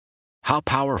How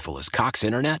powerful is Cox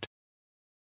Internet?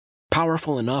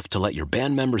 Powerful enough to let your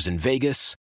band members in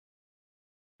Vegas,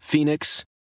 Phoenix,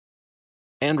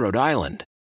 and Rhode Island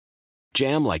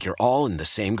jam like you're all in the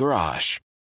same garage.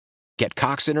 Get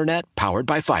Cox Internet powered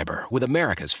by fiber with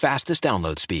America's fastest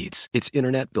download speeds. It's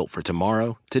internet built for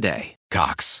tomorrow, today.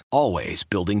 Cox, always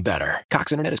building better.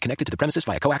 Cox Internet is connected to the premises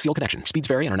via coaxial connection. Speeds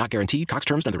vary and are not guaranteed. Cox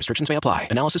terms and other restrictions may apply.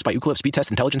 Analysis by Ookla Speed Test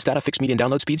Intelligence Data. Fixed median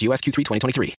download speeds. US Q3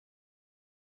 2023.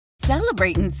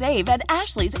 Celebrate and save at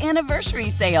Ashley's Anniversary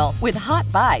Sale. With Hot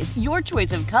Buys, your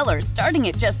choice of colors starting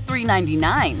at just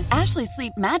 $3.99. Ashley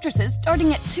Sleep mattresses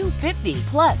starting at $2.50.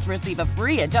 Plus, receive a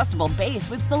free adjustable base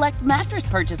with select mattress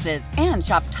purchases. And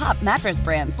shop top mattress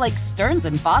brands like Stearns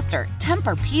 & Foster,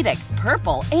 Tempur-Pedic,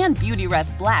 Purple, and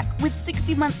Beautyrest Black with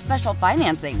 60-month special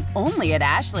financing. Only at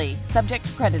Ashley. Subject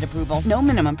to credit approval. No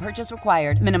minimum purchase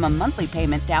required. Minimum monthly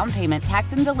payment, down payment,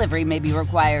 tax, and delivery may be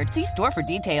required. See store for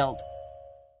details.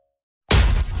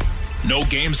 No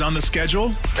games on the schedule?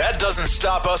 That doesn't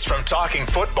stop us from talking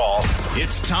football.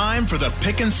 It's time for the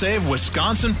Pick and Save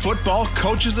Wisconsin Football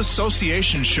Coaches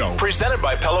Association Show, presented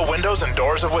by Pella Windows and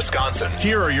Doors of Wisconsin.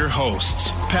 Here are your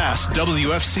hosts, past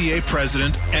WFCA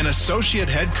president and associate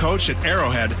head coach at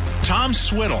Arrowhead, Tom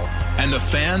Swiddle, and the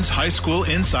fans' high school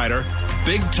insider,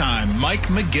 big-time Mike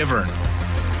McGivern.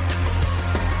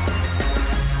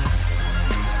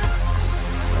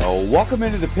 Welcome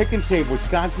into the Pick and Save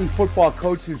Wisconsin Football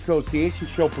Coaches Association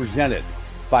show presented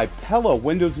by Pella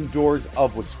Windows and Doors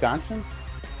of Wisconsin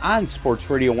on Sports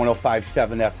Radio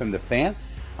 105.7 FM The Fan.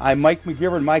 I'm Mike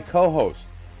McGivern, my co-host.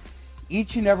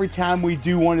 Each and every time we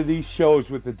do one of these shows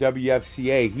with the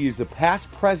WFCA, he is the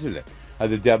past president of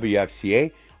the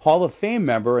WFCA, Hall of Fame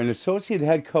member, and associate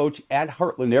head coach at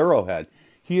Heartland Arrowhead.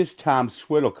 He is Tom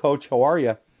Swiddle. Coach, how are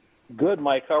you? Good,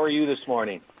 Mike. How are you this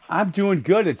morning? I'm doing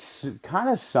good. It's kind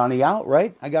of sunny out,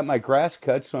 right? I got my grass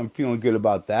cut, so I'm feeling good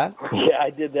about that. Yeah, I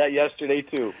did that yesterday,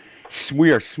 too.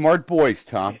 We are smart boys,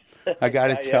 Tom. I got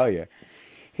to tell you.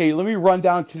 Hey, let me run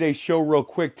down today's show real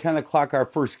quick. 10 o'clock, our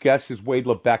first guest is Wade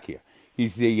LaBecchia.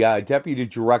 He's the Deputy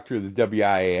Director of the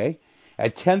WIAA.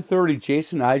 At 10:30,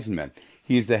 Jason Eisenman.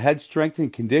 He is the Head Strength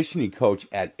and Conditioning Coach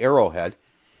at Arrowhead.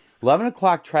 11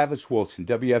 o'clock, Travis Wilson,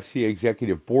 WFCA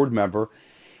Executive Board Member.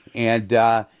 And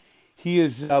he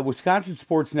is Wisconsin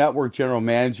Sports Network General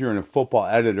Manager and a football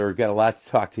editor. Got a lot to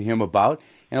talk to him about.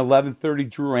 And 11:30,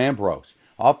 Drew Ambrose,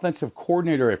 Offensive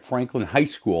Coordinator at Franklin High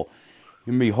School.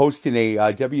 He'll be hosting a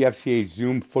WFCA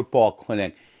Zoom football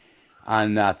clinic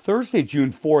on Thursday,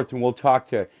 June 4th, and we'll talk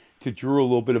to Drew a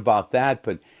little bit about that.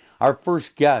 But our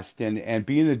first guest, and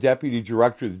being the Deputy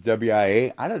Director of the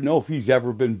WIA, I don't know if he's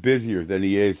ever been busier than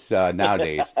he is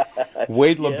nowadays.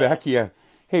 Wade LaBecchia.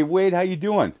 Hey, Wade, how you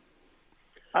doing?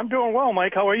 I'm doing well,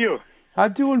 Mike. How are you?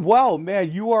 I'm doing well,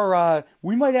 man. You are.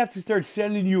 We might have to start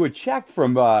sending you a check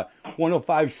from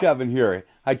 105.7 here.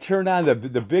 I turned on the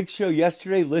big show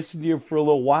yesterday, listened to you for a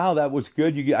little while. That was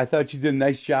good. I thought you did a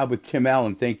nice job with Tim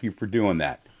Allen. Thank you for doing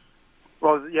that.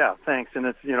 Well, yeah, thanks. And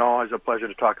it's always a pleasure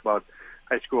to talk about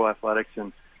high school athletics.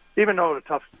 And even though the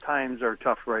tough times are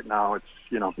tough right now, it's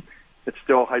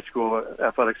still high school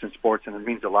athletics and sports, and it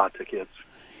means a lot to kids.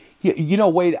 Yeah,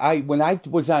 Wade, when I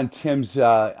was on Tim's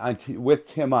with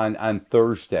Tim on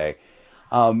Thursday,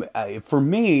 for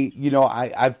me,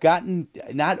 I've gotten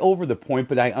not over the point,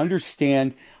 but I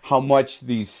understand how much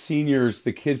these seniors,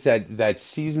 the kids that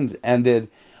seasons ended,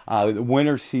 the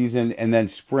winter season and then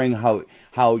spring,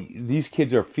 how these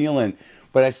kids are feeling.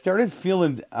 But I started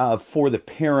feeling for the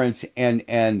parents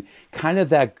and kind of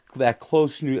that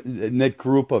close-knit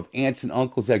group of aunts and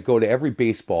uncles that go to every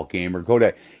baseball game or go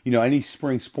to any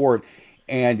spring sport.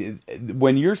 And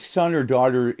when your son or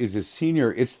daughter is a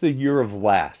senior, it's the year of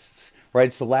lasts, right?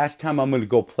 It's the last time I'm going to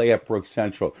go play at Brook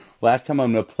Central, last time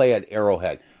I'm going to play at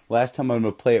Arrowhead, last time I'm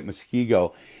going to play at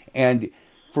Muskego. And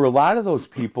for a lot of those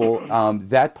people,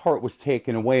 that part was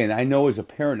taken away. And I know as a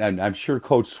parent, and I'm sure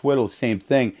Coach Swiddle, same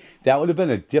thing, that would have been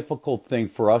a difficult thing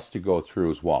for us to go through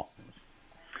as well.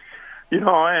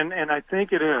 And I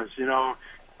think it is.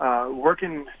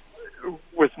 Working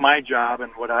with my job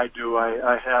and what I do,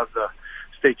 I have the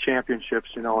state championships,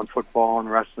 in football and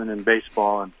wrestling and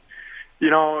baseball. And,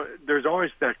 there's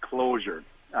always that closure.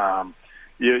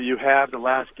 You have the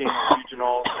last game of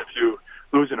regionals. If you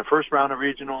lose in the first round of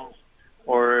regionals,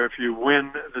 or if you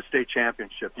win the state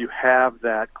championship, you have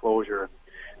that closure.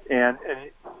 And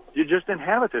you just didn't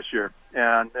have it this year.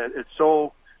 And it's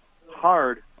so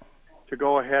hard to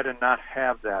go ahead and not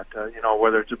have that,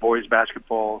 whether it's a boys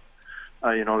basketball,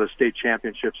 the state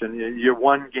championships, and you're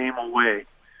one game away,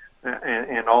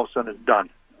 and all of a sudden it's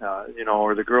done,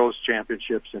 or the girls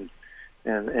championships, and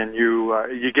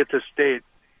you get to state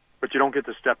but you don't get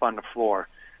to step on the floor.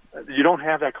 You don't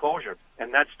have that closure,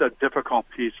 and that's the difficult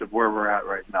piece of where we're at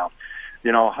right now.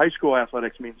 High school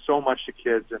athletics means so much to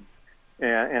kids,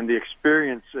 and the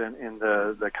experience and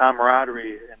the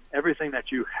camaraderie and everything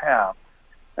that you have,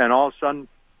 and all of a sudden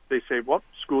they say, well,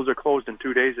 schools are closed in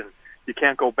 2 days and you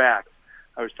can't go back.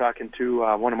 I was talking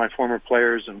to one of my former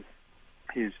players, and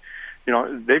he's,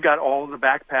 they've got all of the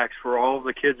backpacks for all of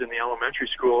the kids in the elementary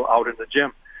school out in the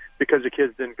gym because the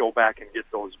kids didn't go back and get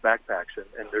those backpacks,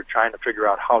 and they're trying to figure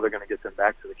out how they're going to get them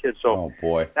back to the kids. So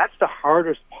that's the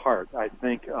hardest part, I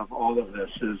think, of all of this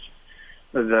is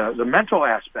the mental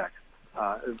aspect,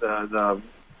 the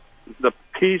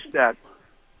piece that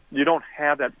you don't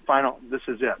have that final, this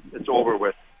is it, it's over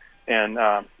with. And,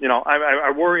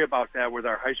 I worry about that with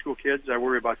our high school kids. I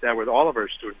worry about that with all of our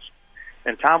students.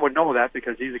 And Tom would know that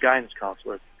because he's a guidance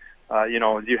counselor.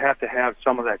 You have to have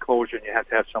some of that closure, and you have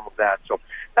to have some of that. So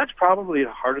that's probably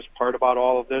the hardest part about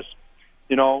all of this.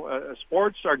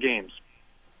 Sports are games.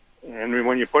 And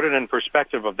when you put it in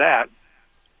perspective of that,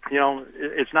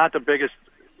 it's not the biggest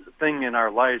thing in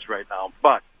our lives right now.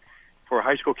 But for a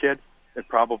high school kid, it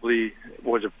probably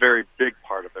was a very big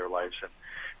part of their lives.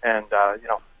 And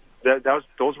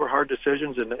those were hard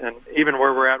decisions, and even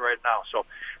where we're at right now. So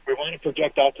we want to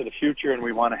project out to the future, and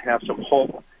we want to have some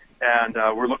hope. And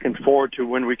we're looking forward to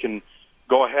when we can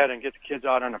go ahead and get the kids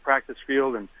out on a practice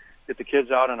field and get the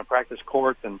kids out on a practice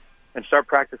court and start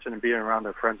practicing and being around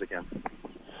their friends again.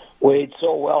 Wade,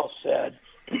 so well said.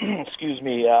 Excuse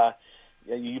me.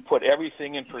 You put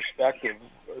everything in perspective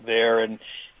there. And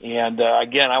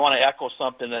again, I want to echo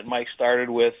something that Mike started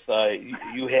with.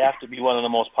 You have to be one of the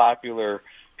most popular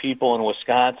people in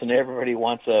Wisconsin. Everybody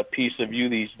wants a piece of you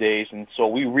these days. And so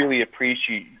we really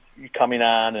appreciate you coming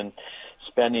on and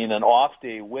spending an off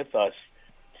day with us.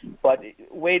 But,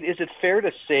 Wade, is it fair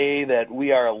to say that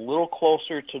we are a little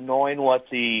closer to knowing what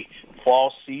the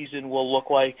fall season will look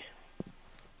like?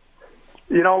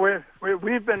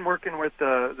 We've been working with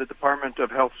the Department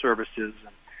of Health Services,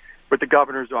 and with the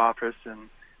governor's office, and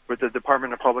with the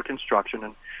Department of Public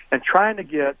Instruction, and trying to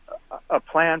get a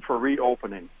plan for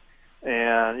reopening.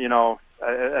 And,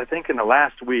 I think in the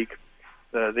last week,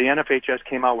 the NFHS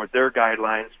came out with their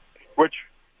guidelines, which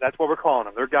that's what we're calling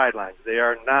them. They're guidelines. They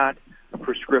are not a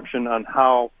prescription on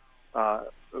how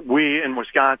we in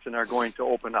Wisconsin are going to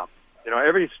open up.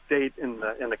 Every state in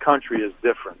the country is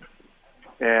different,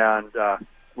 and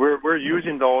we're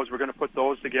using those. We're going to put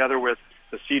those together with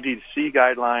the CDC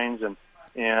guidelines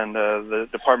and the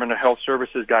Department of Health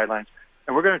Services guidelines,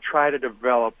 and we're going to try to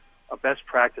develop best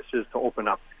practices to open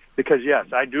up. Because yes,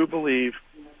 I do believe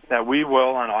that we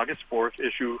will on August 4th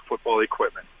issue football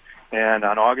equipment, and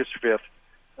on August 5th.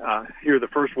 Hear the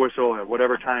first whistle at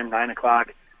whatever time, 9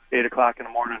 o'clock, 8 o'clock in the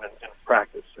morning, and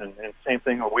practice. And same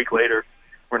thing a week later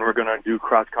when we're going to do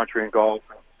cross-country and golf,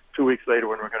 and 2 weeks later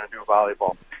when we're going to do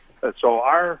volleyball. So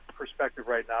our perspective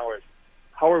right now is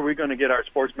how are we going to get our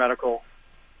sports medical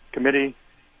committee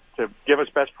to give us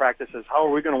best practices? How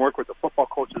are we going to work with the Football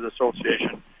Coaches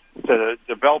Association to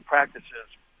develop practices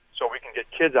so we can get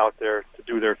kids out there to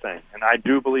do their thing? And I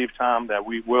do believe, Tom, that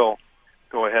we will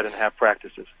go ahead and have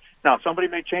practices. Now, somebody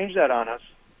may change that on us,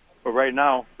 but right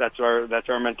now, that's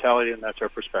our mentality and that's our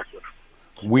perspective.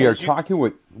 We're talking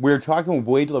with Wade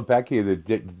Lebecki,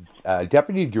 the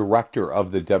deputy director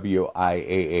of the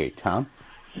WIAA. Tom.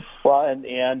 Well,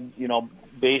 and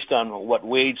based on what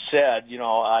Wade said,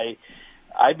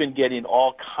 I've been getting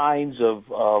all kinds of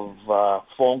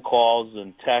phone calls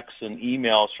and texts and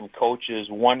emails from coaches.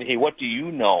 Hey, what do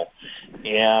you know?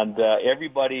 And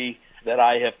everybody that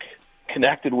I have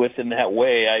connected with in that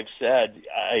way, I've said,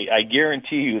 I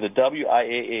guarantee you the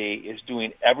WIAA is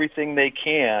doing everything they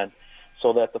can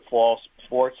so that the fall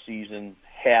sports season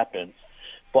happens.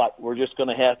 But we're just going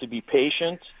to have to be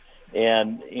patient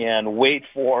and wait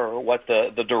for what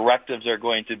the directives are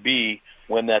going to be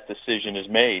when that decision is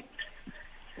made.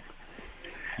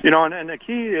 And the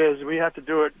key is we have to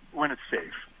do it when it's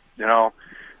safe.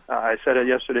 I said it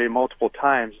yesterday multiple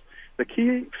times. The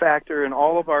key factor in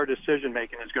all of our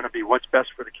decision-making is going to be what's best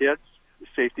for the kids,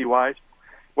 safety-wise,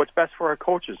 what's best for our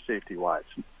coaches, safety-wise,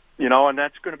 and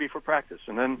that's going to be for practice.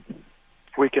 And then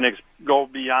we can go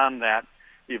beyond that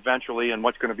eventually and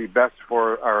what's going to be best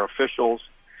for our officials.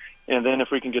 And then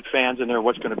if we can get fans in there,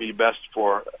 what's going to be best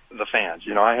for the fans.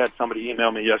 I had somebody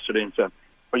email me yesterday and said,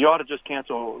 well, you ought to just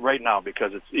cancel right now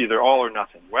because it's either all or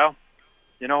nothing. Well,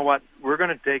 you know what? We're going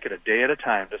to take it a day at a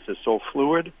time. This is so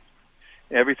fluid.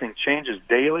 Everything changes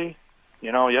daily.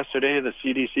 Yesterday the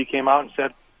CDC came out and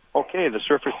said, okay, the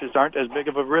surfaces aren't as big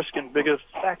of a risk and big a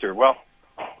factor. Well,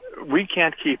 we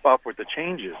can't keep up with the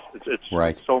changes. It's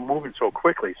right. So moving so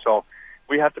quickly. So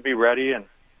we have to be ready, and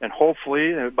And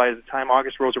hopefully, by the time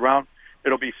August rolls around,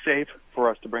 it'll be safe for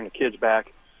us to bring the kids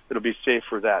back. It'll be safe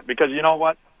for that. Because you know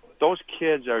what? Those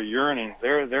kids are yearning.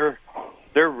 They're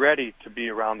ready to be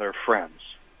around their friends.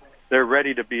 They're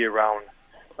ready to be around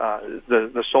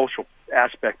the social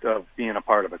aspect of being a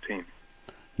part of a team.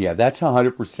 Yeah, that's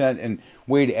 100%. And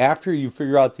Wade, after you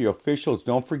figure out the officials,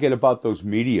 don't forget about those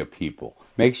media people.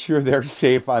 Make sure they're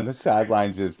safe on the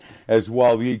sidelines as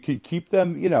well. You could keep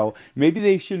them, maybe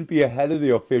they shouldn't be ahead of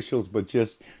the officials, but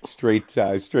just straight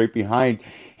behind.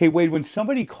 Hey, Wade, when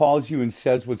somebody calls you and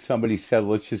says what somebody said,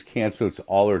 let's just cancel, it's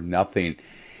all or nothing.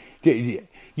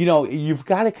 You've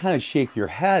got to kind of shake your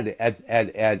head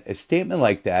at a statement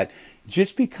like that,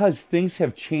 just because things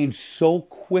have changed so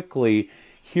quickly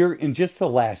here in just the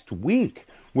last week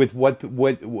with what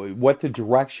the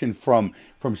direction from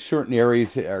certain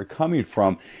areas are coming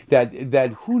from,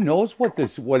 that who knows what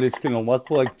it's going to look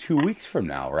like 2 weeks from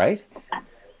now, right?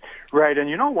 Right,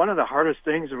 and one of the hardest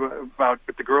things about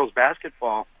the girls'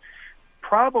 basketball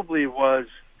probably was,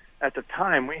 at the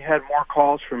time, we had more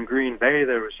calls from Green Bay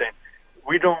that were saying,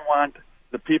 we don't want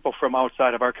the people from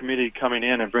outside of our community coming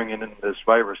in and bringing in this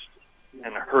virus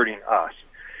and hurting us.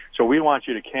 So we want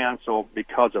you to cancel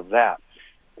because of that.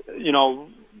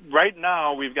 Right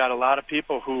now we've got a lot of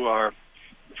people who are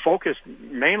focused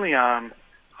mainly on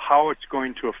how it's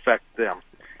going to affect them.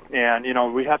 And,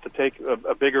 we have to take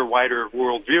a bigger, wider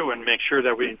world view and make sure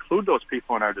that we include those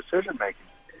people in our decision making.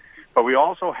 But we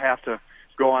also have to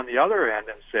go on the other end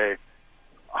and say,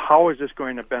 how is this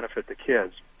going to benefit the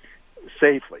kids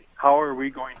safely? How are we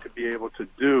going to be able to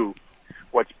do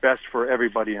what's best for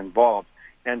everybody involved?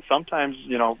 And sometimes,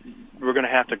 we're going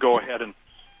to have to go ahead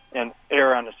and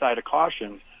err on the side of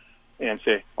caution and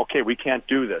say, okay, we can't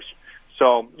do this.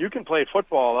 So you can play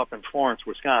football up in Florence,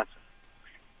 Wisconsin.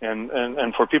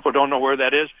 And for people who don't know where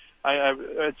that is,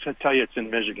 I'd tell you it's in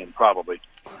Michigan, probably.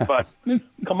 But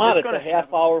come on, it's a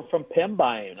half hour from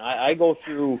Pembine. I go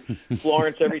through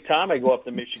Florence every time I go up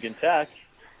to Michigan Tech.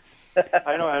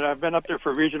 I know, and I've been up there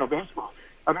for regional baseball.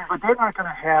 But they're not going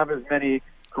to have as many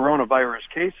coronavirus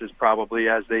cases probably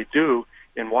as they do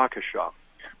in Waukesha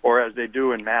or as they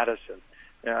do in Madison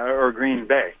or Green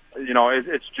Bay.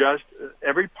 It's just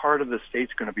every part of the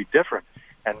state's going to be different,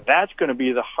 and that's going to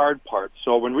be the hard part.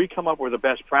 So when we come up with the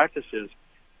best practices,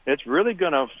 it's really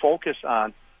going to focus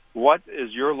on what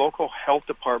is your local health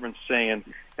department saying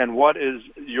and what is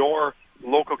your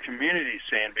local community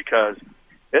saying, because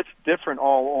it's different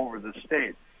all over the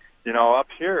state. Up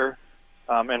here,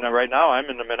 and right now I'm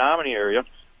in the Menominee area,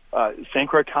 St.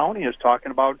 Croix County is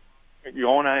talking about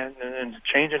going and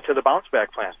changing to the bounce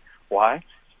back plan. Why?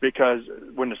 Because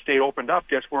when the state opened up,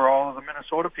 guess where all of the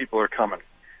Minnesota people are coming?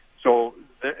 So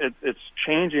it's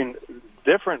changing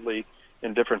differently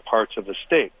in different parts of the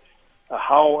state.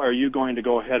 How are you going to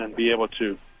go ahead and be able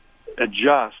to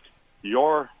adjust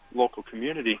your local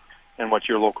community and what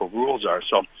your local rules are?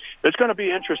 So it's going to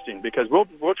be interesting, because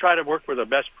we'll try to work with a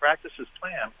best practices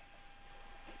plan,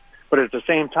 but at the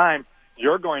same time,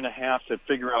 you're going to have to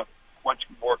figure out what's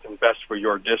working best for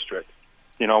your district.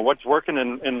 What's working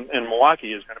in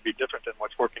Milwaukee is going to be different than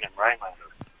what's working in Rhinelander.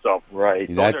 So right,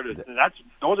 those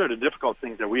are the difficult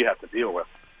things that we have to deal with.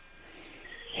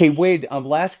 Hey, Wade,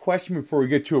 last question before we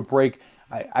get to a break.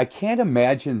 I can't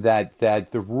imagine that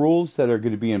the rules that are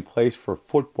going to be in place for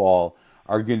football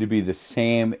are going to be the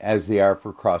same as they are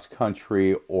for cross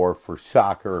country or for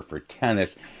soccer or for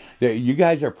tennis. You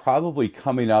guys are probably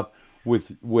coming up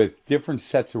with different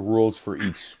sets of rules for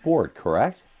each sport,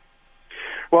 correct?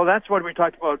 Well, that's what we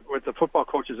talked about with the football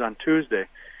coaches on Tuesday,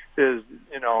 is,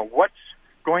 what's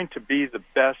going to be the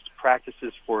best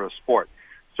practices for a sport.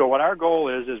 So what our goal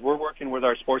is we're working with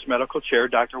our sports medical chair,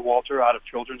 Dr. Walter, out of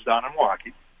Children's down in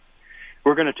Milwaukee.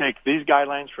 We're going to take these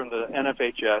guidelines from the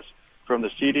NFHS, from the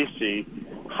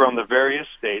CDC, from the various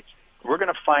states. We're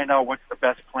going to find out what's the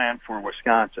best plan for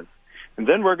Wisconsin. And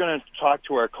then we're going to talk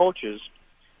to our coaches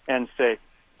and say,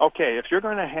 okay, if you're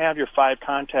going to have your 5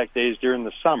 contact days during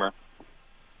the summer,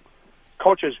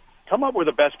 coaches, come up with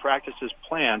a best practices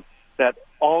plan that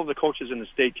all the coaches in the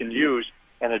state can use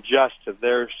and adjust to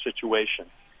their situation.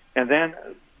 And then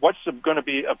what's going to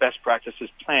be a best practices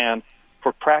plan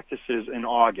for practices in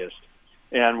August?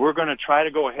 And we're going to try to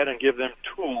go ahead and give them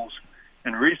tools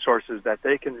and resources that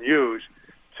they can use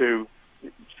to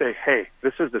say, hey,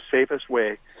 this is the safest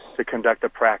way to conduct a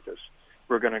practice.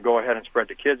 We're going to go ahead and spread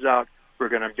the kids out. We're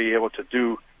going to be able to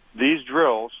do these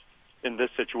drills in this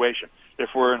situation. If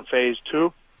we're in phase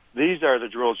 2, these are the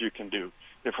drills you can do.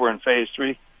 If we're in phase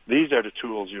 3, these are the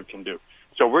tools you can do.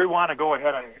 So we want to go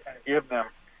ahead and give them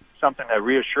something that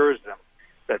reassures them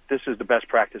that this is the best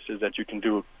practices that you can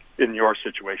do in your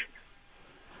situation.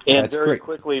 And That's very great.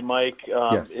 quickly, Mike,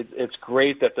 Yes. it's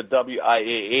great that the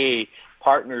WIAA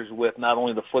partners with not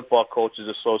only the Football Coaches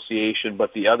Association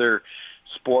but the other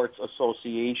sports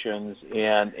associations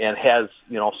and has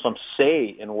some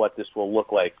say in what this will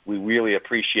look like. We really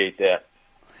appreciate that.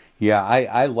 Yeah,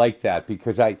 I like that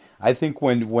because I think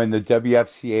when the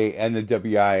WFCA and the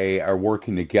WIA are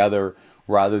working together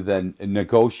rather than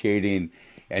negotiating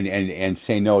and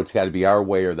saying, no, it's got to be our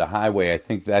way or the highway, I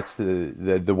think that's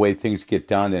the way things get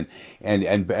done.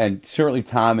 And certainly,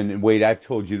 Tom and Wade, I've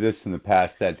told you this in the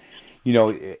past that,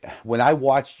 when I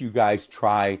watched you guys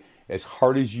try as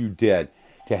hard as you did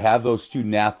to have those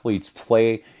student athletes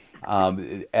play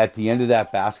at the end of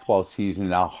that basketball season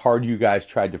and how hard you guys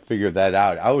tried to figure that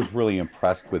out, I was really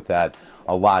impressed with that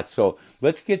a lot. So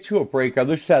let's get to a break.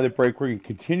 Other side of the break, we're going to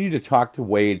continue to talk to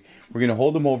Wade. We're going to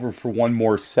hold him over for one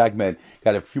more segment.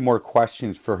 Got a few more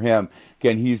questions for him.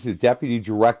 Again, he's the Deputy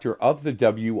Director of the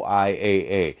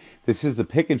WIAA. This is the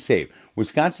Pick and Save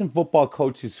Wisconsin Football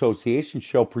Coaches Association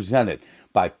show presented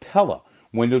by Pella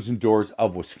Windows and Doors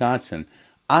of Wisconsin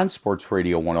on Sports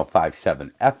Radio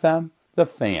 105.7 FM. The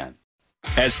Fan.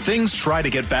 As things try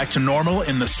to get back to normal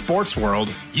in the sports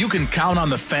world, you can count on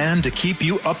The Fan to keep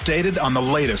you updated on the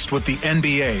latest with the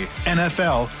NBA,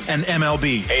 NFL, and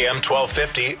MLB. AM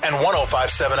 1250 and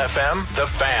 105.7 FM, The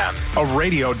Fan, a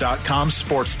radio.com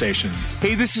sports station.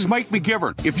 Hey, this is Mike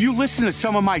McGivern. If you listen to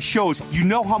some of my shows, you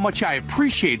know how much I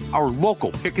appreciate our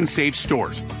local Pick and Save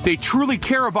stores. They truly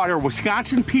care about our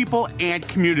Wisconsin people and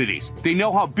communities. They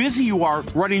know how busy you are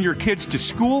running your kids to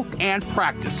school and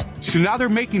practice. So now they're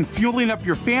making fueling up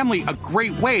your family a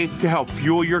great way to help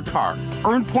fuel your car.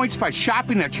 Earn points by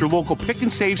shopping at your local Pick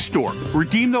and Save store.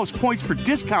 Redeem those points for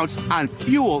discounts on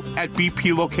fuel at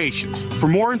BP locations. For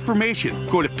more information,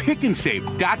 go to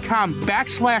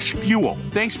pickandsave.com/fuel.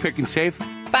 Thanks, Pick and Save.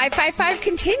 555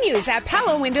 continues at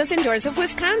Pella Windows and Doors of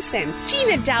Wisconsin.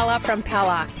 Gina Della from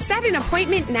Pella. Set an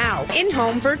appointment now.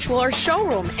 In-home, virtual, or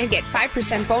showroom and get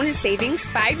 5% bonus savings,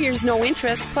 5 years no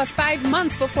interest, plus 5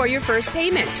 months before your first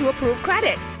payment to approve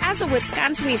credit. As a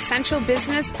Wisconsin essential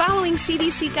business following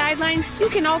CDC guidelines, you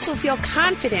can also feel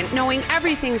confident knowing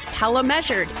everything's Pella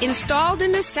measured, installed,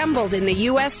 and assembled in the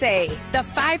USA. The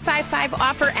 555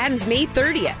 offer ends May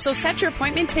 30th, so set your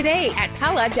appointment today at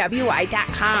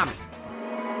PellaWI.com.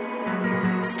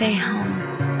 Stay home.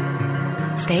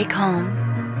 Stay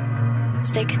calm.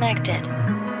 Stay connected.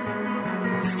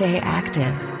 Stay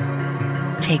active.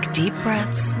 Take deep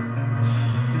breaths.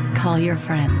 Call your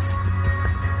friends.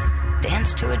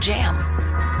 Dance to a jam.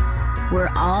 We're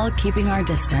all keeping our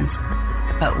distance,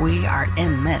 but we are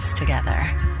in this together.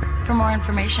 For more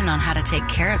information on how to take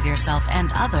care of yourself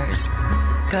and others,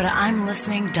 go to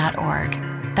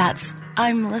imlistening.org. That's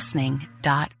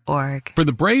imlistening.org. For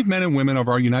the brave men and women of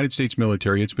our United States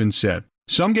military, it's been said,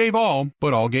 some gave all,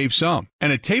 but all gave some.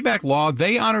 And at Tayback Law,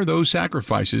 they honor those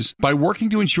sacrifices by working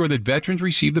to ensure that veterans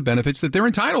receive the benefits that they're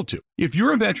entitled to. If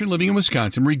you're a veteran living in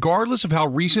Wisconsin, regardless of how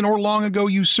recent or long ago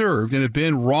you served and have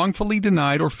been wrongfully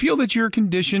denied or feel that your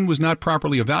condition was not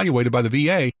properly evaluated by the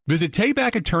VA, visit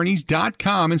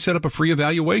TaybackAttorneys.com and set up a free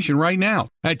evaluation right now.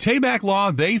 At Tayback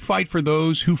Law, they fight for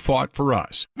those who fought for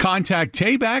us. Contact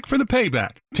Tayback for the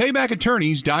payback.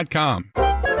 TaybackAttorneys.com.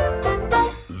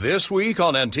 This week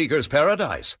on Antiquer's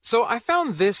Paradise. So I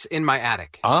found this in my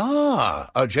attic.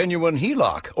 Ah, a genuine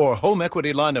HELOC or home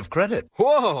equity line of credit.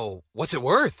 Whoa, what's it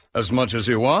worth? As much as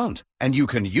you want. And you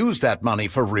can use that money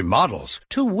for remodels,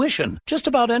 tuition, just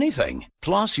about anything.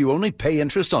 Plus, you only pay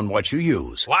interest on what you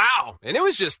use. Wow, and it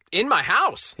was just in my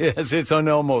house. Yes, it's on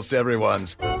almost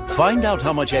everyone's. Find out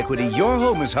how much equity your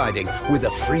home is hiding with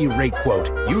a free rate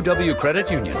quote. UW Credit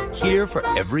Union, here for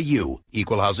every you.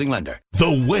 Equal housing lender.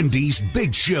 The Wendy's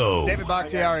Big Show. David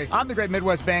Bakhtiari on the Great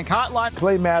Midwest Bank Hotline.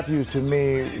 Clay Matthews, to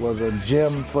me, was a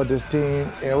gem for this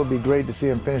team. It would be great to see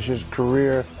him finish his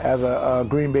career as a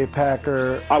Green Bay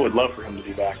Packer. I would love for him to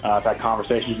be back. I've had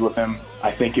conversations with him.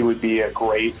 I think it would be a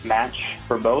great match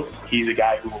for both. He's a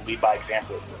guy who will lead by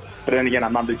example. But then again,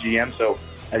 I'm not the GM, so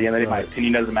at the end of the day, my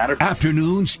opinion doesn't matter.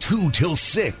 Afternoons 2 till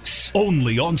 6,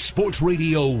 only on Sports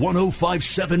Radio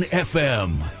 105.7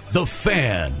 FM. The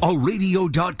Fan, a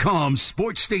radio.com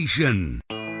sports station.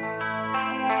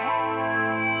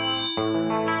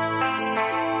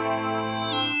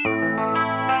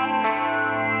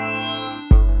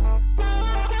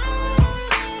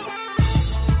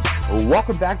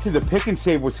 Welcome back to the Pick and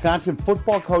Save Wisconsin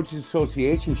Football Coaches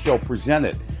Association show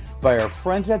presented by our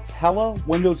friends at Pella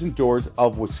Windows and Doors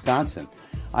of Wisconsin.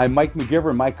 I'm Mike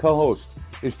McGivern. My co-host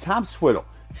is Tom Swiddle,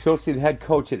 Associate Head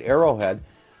Coach at Arrowhead.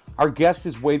 Our guest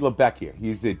is Wade LaBecchia.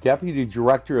 He's the Deputy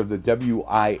Director of the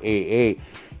WIAA.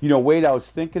 You know, Wade, I was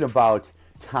thinking about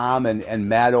Tom and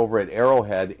Matt over at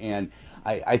Arrowhead, and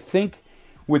I think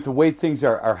with the way things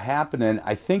are happening,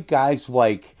 I think guys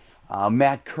like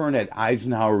Matt Kern at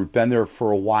Eisenhower, who've been there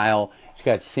for a while, he's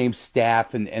got same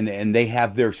staff, and they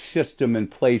have their system in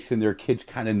place, and their kids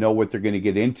kind of know what they're going to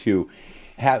get into,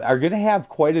 are going to have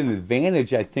quite an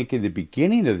advantage, I think, in the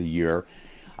beginning of the year,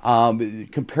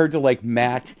 compared to like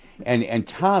Matt and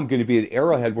Tom going to be at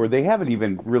Arrowhead, where they haven't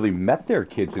even really met their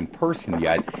kids in person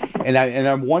yet. And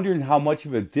I'm wondering how much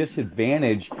of a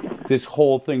disadvantage this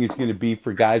whole thing is going to be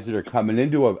for guys that are coming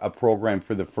into a program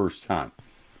for the first time.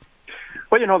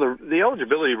 Well, you know, the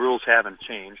eligibility rules haven't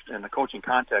changed, and the coaching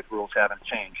contact rules haven't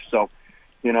changed. So,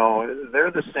 you know,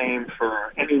 they're the same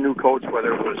for any new coach,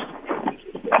 whether it was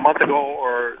a month ago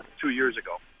or 2 years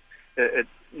ago.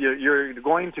 You're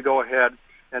going to go ahead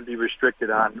and be restricted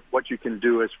on what you can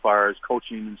do as far as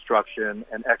coaching instruction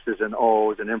and X's and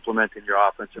O's and implementing your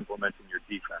offense, implementing your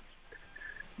defense.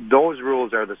 Those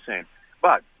rules are the same.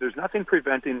 But there's nothing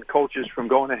preventing coaches from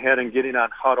going ahead and getting on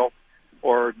Huddle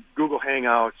or Google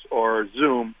Hangouts or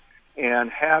Zoom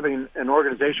and having an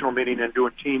organizational meeting and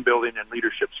doing team building and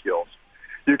leadership skills.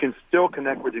 You can still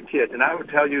connect with your kids. And I would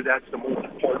tell you that's the most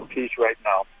important piece right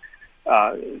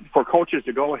now, for coaches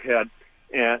to go ahead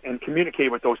and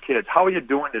communicate with those kids. How are you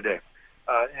doing today?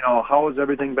 You know, how has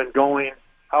everything been going?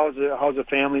 How's the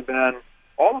family been?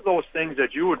 All of those things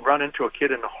that you would run into a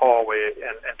kid in the hallway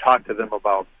and talk to them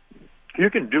about, you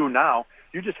can do now.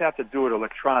 You just have to do it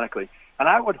electronically. And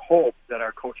I would hope that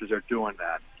our coaches are doing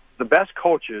that. The best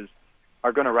coaches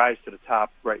are going to rise to the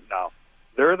top right now.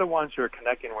 They're the ones who are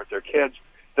connecting with their kids.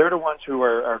 They're the ones who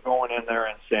are going in there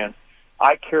and saying,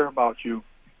 I care about you,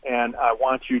 and I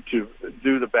want you to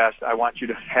do the best. I want you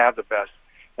to have the best,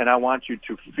 and I want you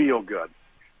to feel good.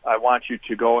 I want you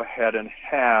to go ahead and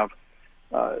have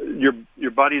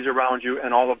your buddies around you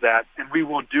and all of that, and we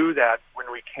will do that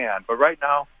when we can. But right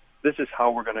now, this is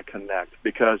how we're going to connect,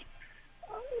 because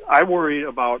I worry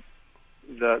about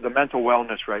the mental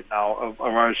wellness right now of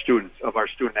our students, of our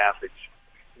student athletes.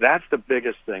 That's the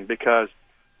biggest thing, because,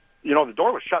 you know, the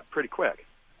door was shut pretty quick.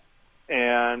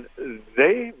 And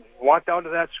they walked out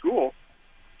of that school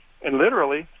and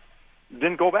literally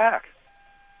didn't go back.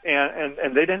 And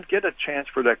they didn't get a chance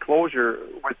for that closure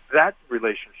with that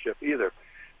relationship either.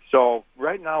 So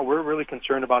right now we're really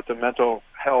concerned about the mental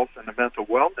health and the mental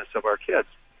wellness of our kids.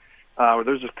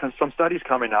 There's some studies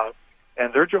coming out,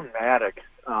 and they're dramatic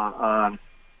on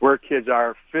where kids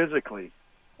are physically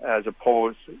as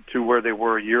opposed to where they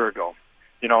were a year ago.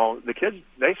 You know, the kids,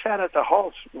 they sat at the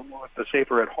halls with the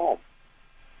Safer at Home.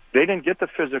 They didn't get the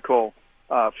physical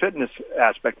fitness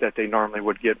aspect that they normally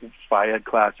would get with SPI-Ed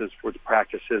classes for the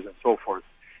practices and so forth.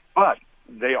 But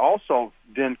they also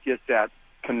didn't get that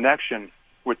connection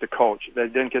with the coach. They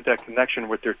didn't get that connection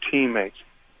with their teammates,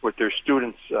 with their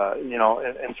students, you know,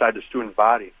 inside the student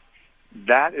body.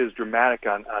 That is dramatic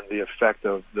on the effect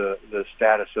of the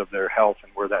status of their health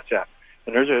and where that's at.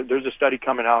 And there's a study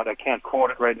coming out. I can't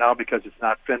quote it right now because it's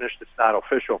not finished. It's not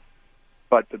official.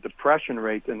 But the depression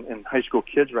rate in high school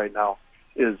kids right now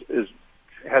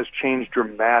has changed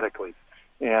dramatically,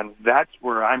 and that's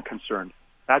where I'm concerned.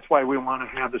 That's why we want to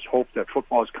have this hope that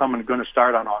football is going to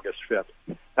start on August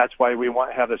 5th. That's why we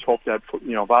want to have this hope that,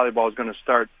 you know, volleyball is going to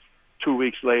start 2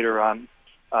 weeks later on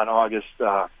August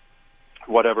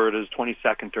whatever it is,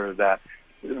 22nd or that.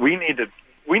 We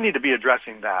need to be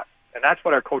addressing that. And that's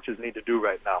what our coaches need to do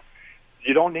right now.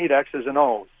 You don't need X's and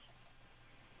O's.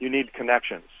 You need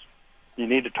connections. You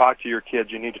need to talk to your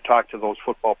kids. You need to talk to those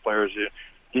football players.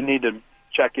 You need to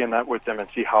check in with them and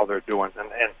see how they're doing.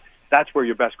 And that's where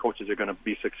your best coaches are going to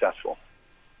be successful.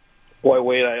 Boy,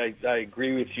 Wade, I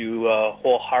agree with you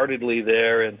wholeheartedly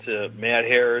there. And to Matt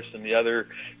Harris and the other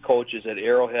coaches at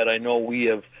Arrowhead, I know we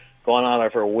have gone out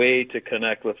of our way to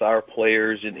connect with our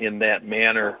players in that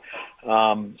manner.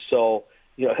 So,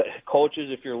 you know, coaches,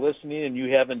 if you're listening and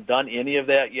you haven't done any of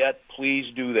that yet,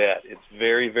 please do that. It's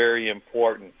very, very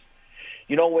important.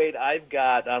 You know, Wade, I've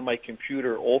got on my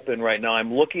computer open right now,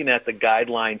 I'm looking at the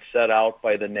guidelines set out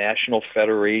by the National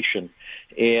Federation.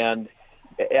 And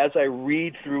as I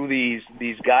read through these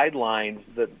guidelines,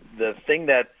 the thing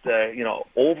that, you know,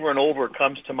 over and over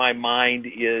comes to my mind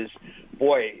is,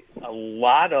 boy, a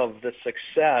lot of the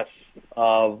success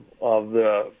of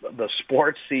the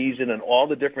sports season and all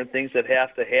the different things that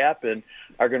have to happen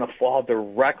are going to fall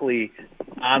directly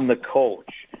on the coach.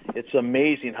 It's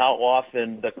amazing how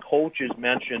often the coach is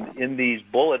mentioned in these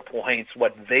bullet points,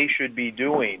 what they should be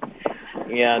doing.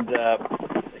 And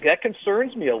that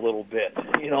concerns me a little bit,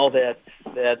 you know, that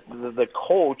the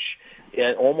coach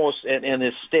and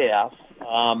his staff,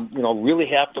 you know, really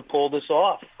have to pull this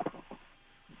off.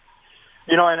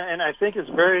 You know, and I think it's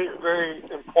very, very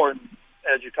important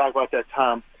as you talk about that,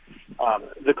 Tom.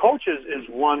 The coach is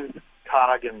one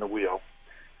cog in the wheel.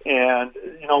 And,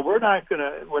 you know, we're not going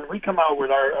to, when we come out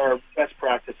with our best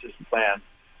practices plan,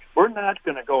 we're not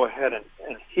going to go ahead and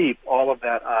heap all of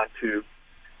that onto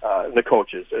the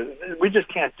coaches. We just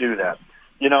can't do that.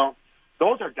 You know,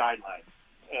 those are guidelines,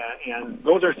 and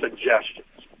those are suggestions.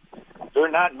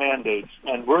 They're not mandates,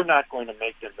 and we're not going to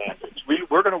make them mandates.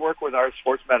 We're going to work with our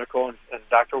sports medical and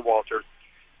Dr. Walter,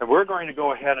 and we're going to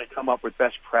go ahead and come up with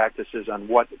best practices on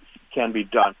what can be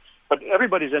done. But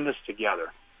everybody's in this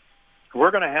together.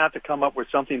 We're going to have to come up with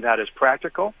something that is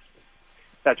practical,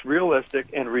 that's realistic,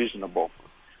 and reasonable.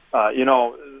 You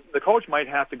know, the coach might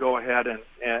have to go ahead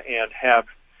and have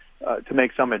to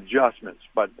make some adjustments,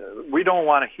 but we don't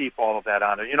want to heap all of that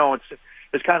on it. You know,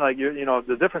 it's kind of like, you know,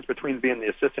 the difference between being the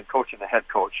assistant coach and the head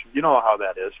coach. You know how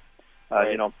that is.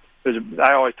 Right. You know,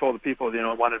 I always told the people, you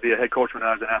know, wanted to be a head coach when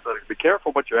I was in athletics, be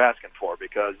careful what you're asking for,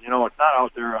 because, you know, it's not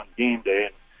out there on game day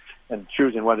and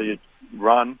choosing whether you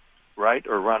run right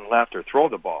or run left or throw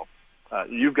the ball.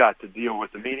 You've got to deal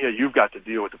with the media. You've got to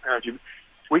deal with the parents.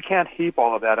 We can't heap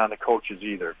all of that on the coaches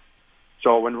either.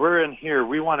 So when we're in here,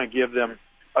 we want to give them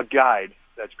a guide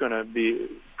that's going to be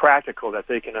practical that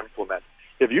they can implement.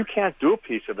 If you can't do a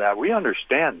piece of that, we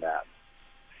understand that.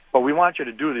 But we want you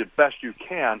to do the best you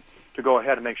can to go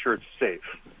ahead and make sure it's safe.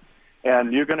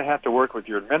 And you're going to have to work with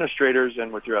your administrators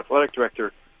and with your athletic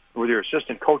director, with your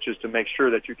assistant coaches to make sure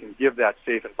that you can give that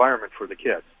safe environment for the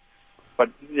kids.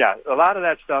 But, yeah, a lot of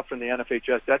that stuff in the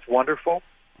NFHS, that's wonderful.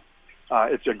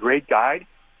 It's a great guide,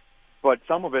 but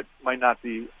some of it might not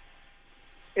be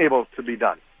able to be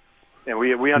done. And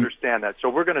we understand that. So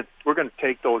we're going to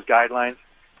take those guidelines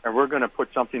and we're going to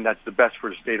put something that's the best for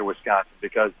the state of Wisconsin,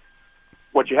 because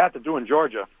what you have to do in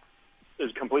Georgia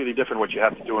is completely different what you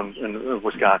have to do in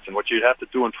Wisconsin. What you have to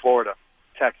do in Florida,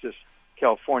 Texas,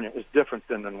 California is different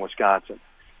than in Wisconsin.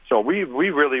 So we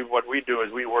really, what we do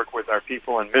is we work with our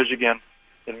people in Michigan,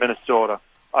 in Minnesota,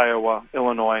 Iowa,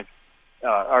 Illinois,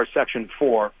 our Section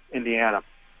 4, Indiana,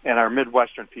 and our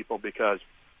Midwestern people, because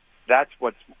that's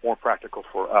what's more practical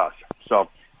for us. So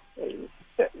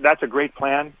that's a great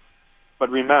plan, but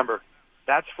remember,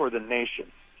 that's for the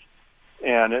nation.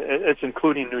 And it's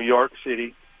including New York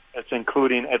City, it's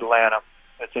including Atlanta,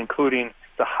 it's including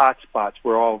the hot spots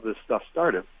where all of this stuff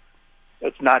started.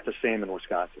 It's not the same in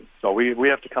Wisconsin. So we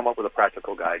have to come up with a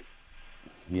practical guide.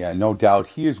 Yeah, no doubt.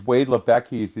 He is Wade Lebecki.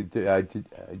 He's the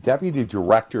deputy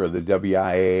director of the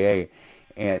WIAA.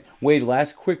 And Wade,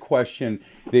 last quick question: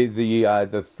 the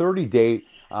 30-day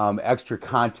extra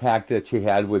contact that you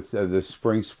had with the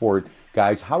spring sport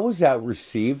guys, how was that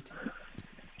received?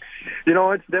 You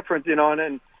know, it's different. You know,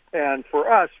 and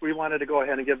for us, we wanted to go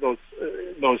ahead and give those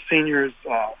seniors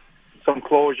some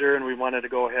closure, and we wanted to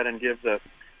go ahead and give the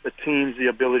teams the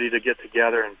ability to get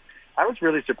together. And I was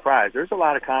really surprised. There's a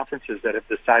lot of conferences that have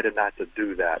decided not to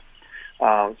do that.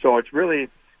 So it's really,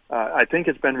 I think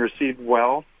it's been received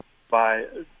well by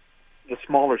the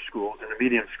smaller schools and the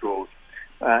medium schools.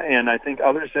 And I think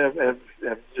others have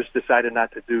just decided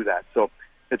not to do that. So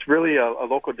it's really a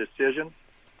local decision.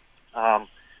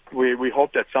 We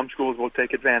hope that some schools will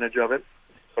take advantage of it,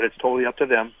 but it's totally up to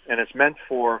them. And it's meant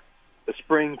for the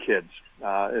spring kids.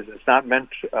 It's not meant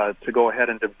to go ahead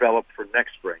and develop for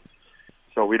next spring.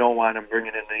 So we don't want them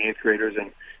bringing in the 8th graders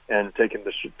and taking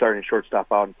the starting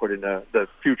shortstop out and putting the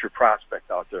future prospect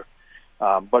out there.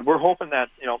 But we're hoping that,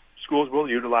 you know, schools will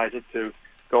utilize it to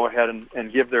go ahead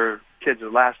and give their kids the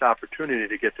last opportunity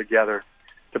to get together,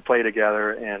 to play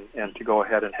together, and to go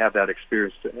ahead and have that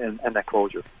experience and that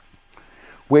closure.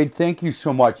 Wade, thank you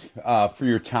so much for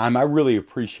your time. I really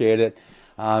appreciate it.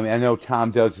 I know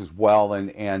Tom does as well.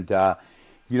 And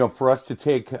you know, for us to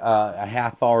take a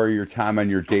half hour of your time on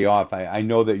your day off, I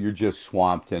know that you're just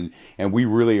swamped, and we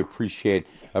really appreciate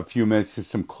a few minutes of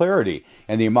some clarity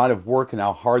and the amount of work and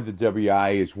how hard the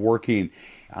WIA is working,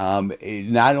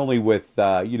 not only with,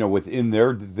 you know, within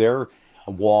their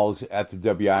walls at the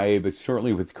WIA, but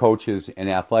certainly with coaches and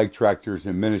athletic directors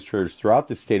and administrators throughout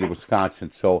the state of Wisconsin.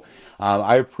 So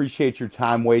I appreciate your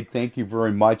time, Wade. Thank you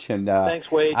very much. And thanks,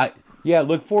 Wade. Yeah,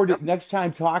 look forward to next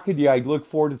time talking to you. I look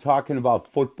forward to talking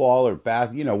about football or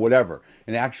you know, whatever,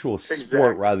 an actual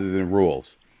sport rather than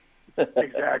rules.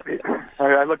 Exactly.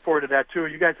 I look forward to that too.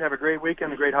 You guys have a great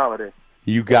weekend, a great holiday.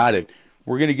 You got it.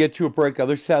 We're going to get to a break.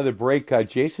 Other side of the break,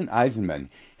 Jason Eisenman,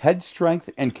 head strength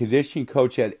and conditioning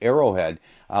coach at Arrowhead,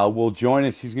 will join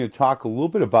us. He's going to talk a little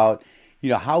bit about,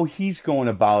 you know, how he's going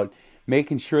about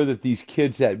making sure that these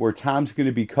kids where Tom's going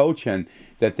to be coaching,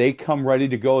 that they come ready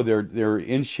to go. They're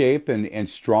in shape and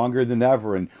stronger than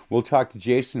ever. And we'll talk to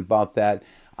Jason about that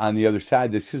on the other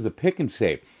side. This is the Pick and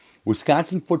Save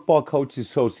Wisconsin Football Coaches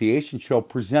Association show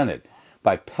presented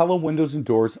by Pella Windows and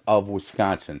Doors of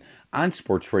Wisconsin on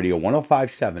Sports Radio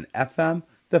 105.7 FM,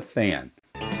 The Fan.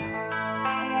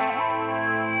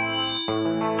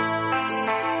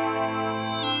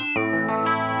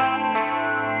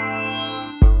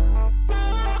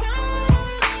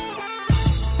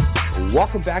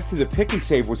 Welcome back to the Pick and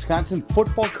Save Wisconsin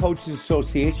Football Coaches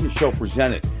Association show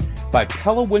presented by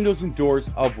Pella Windows and Doors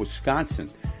of Wisconsin.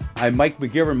 I'm Mike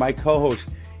McGivern. My co-host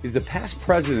is the past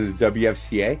president of the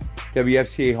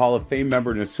WFCA Hall of Fame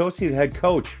member and associate head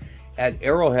coach at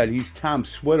Arrowhead. He's Tom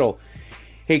Swiddle.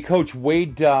 Hey, Coach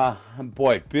Wade,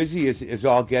 busy as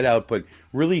all get out, but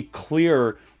really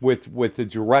clear with the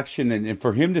direction. And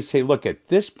for him to say, look, at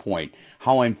this point,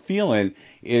 how I'm feeling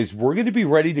is we're going to be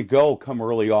ready to go come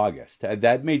early August.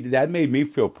 That made me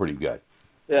feel pretty good.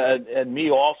 And me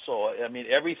also. I mean,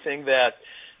 everything that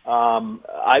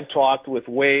I've talked with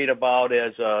Wade about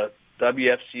as a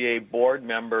WFCA board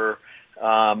member,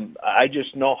 I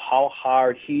just know how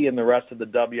hard he and the rest of the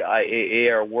WIAA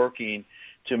are working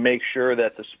to make sure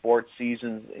that the sports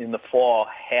seasons in the fall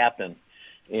happen.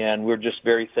 And we're just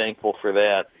very thankful for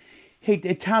that. Hey,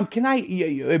 Tom, can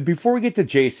I, before we get to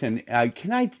Jason,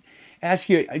 can I ask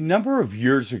you, a number of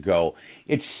years ago,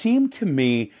 it seemed to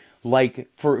me like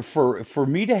for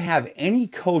me to have any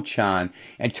coach on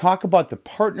and talk about the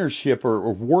partnership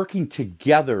or working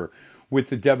together with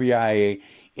the WIAA,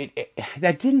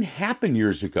 that didn't happen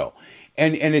years ago.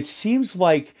 And it seems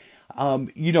like,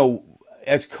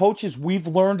 as coaches, we've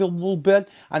learned a little bit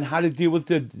on how to deal with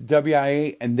the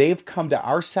WIAA, and they've come to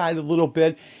our side a little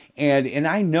bit. And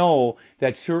I know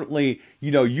that certainly,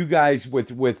 you guys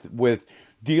with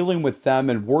dealing with them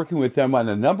and working with them on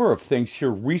a number of things here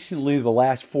recently, the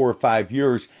last 4 or 5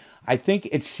 years, I think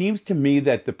it seems to me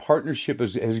that the partnership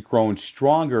has grown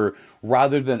stronger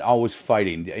rather than always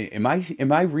fighting. Am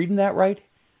I reading that right?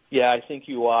 Yeah, I think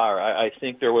you are. I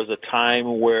think there was a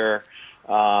time where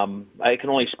I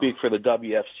can only speak for the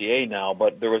WFCA now,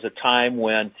 but there was a time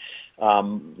when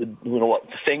the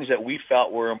things that we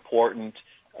felt were important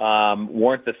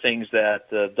weren't the things that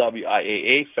the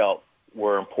WIAA felt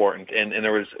were important, and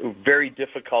it was very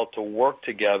difficult to work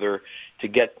together to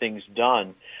get things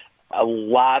done. A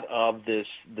lot of this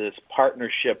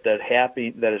partnership that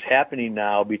is happening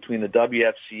now between the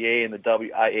WFCA and the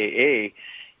WIAA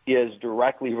is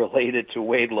directly related to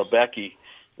Wade Lebecki.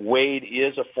 Wade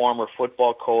is a former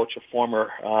football coach, a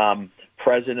former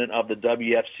president of the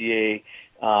WFCA.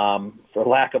 For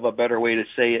lack of a better way to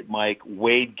say it, Mike,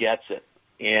 Wade gets it.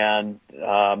 And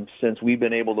since we've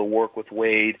been able to work with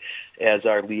Wade as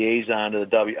our liaison to the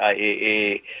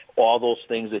WIAA, all those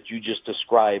things that you just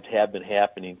described have been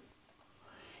happening.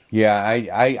 Yeah,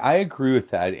 I agree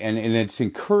with that, and it's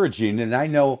encouraging. And I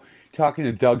know, talking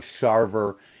to Doug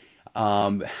Sarver,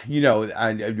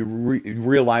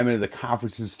 realignment of the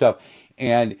conference and stuff,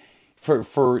 and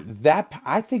for that,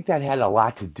 I think that had a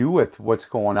lot to do with what's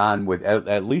going on with,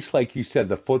 at least like you said,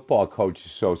 the Football Coaches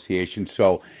Association.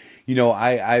 So,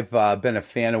 I've been a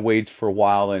fan of Wade's for a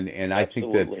while, and I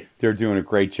think that they're doing a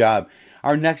great job.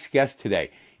 Our next guest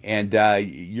today, and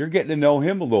you're getting to know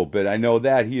him a little bit. I know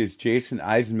that. He is Jason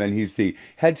Eisenman. He's the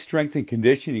head strength and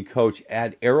conditioning coach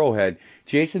at Arrowhead.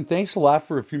 Jason, thanks a lot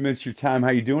for a few minutes of your time. How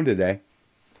you doing today?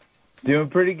 Doing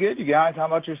pretty good, you guys. How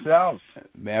about yourselves?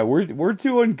 Man, we're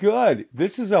doing good.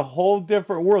 This is a whole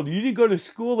different world. You didn't go to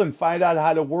school and find out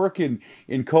how to work in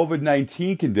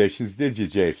COVID-19 conditions, did you,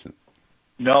 Jason?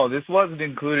 No, this wasn't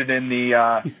included in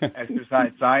the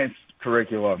exercise science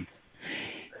curriculum.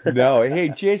 No. Hey,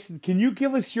 Jason, can you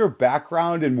give us your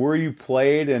background and where you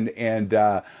played and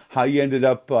how you ended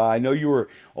up? I know you were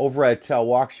over at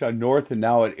Waukesha North and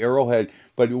now at Arrowhead,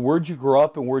 but where'd you grow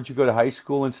up and where'd you go to high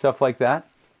school and stuff like that?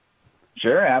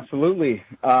 Sure, absolutely.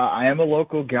 I am a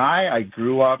local guy. I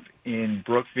grew up in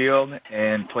Brookfield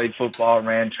and played football,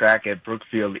 ran track at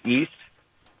Brookfield East.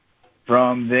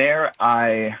 From there,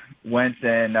 I went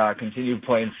and continued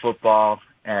playing football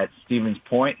at Stevens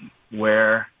Point,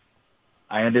 where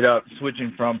I ended up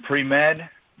switching from pre-med,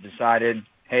 decided,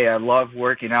 hey, I love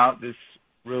working out. This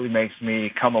really makes me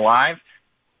come alive.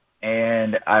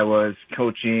 And I was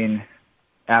coaching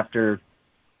after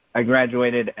I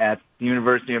graduated at the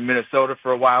University of Minnesota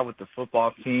for a while with the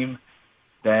football team,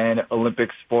 then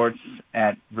Olympic sports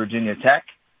at Virginia Tech.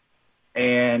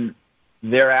 And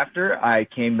thereafter, I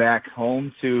came back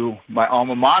home to my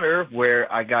alma mater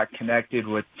where I got connected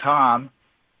with Tom.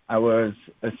 I was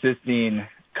assisting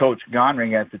Coach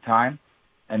Gonring at the time.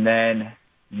 And then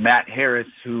Matt Harris,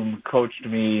 who coached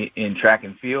me in track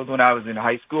and field when I was in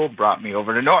high school, brought me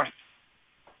over to North.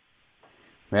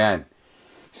 Man,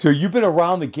 So you've been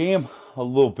around the game a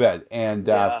little bit, and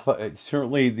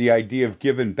certainly the idea of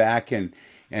giving back and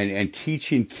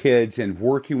teaching kids and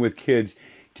working with kids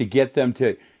to get them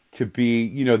to be,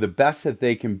 you know, the best that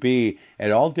they can be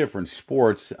at all different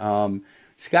sports.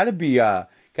 It's got to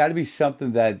be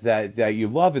something that you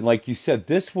love. And like you said,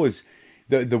 this was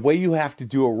the way you have to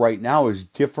do it right now is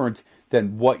different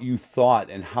than what you thought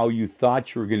and how you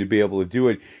thought you were going to be able to do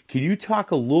it. Can you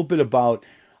talk a little bit about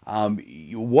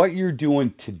what you're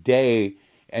doing today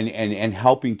and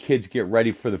helping kids get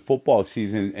ready for the football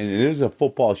season? And it is a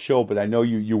football show, but I know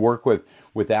you work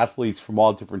with athletes from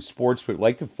all different sports, but I'd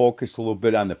like to focus a little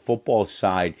bit on the football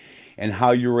side and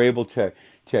how you're able to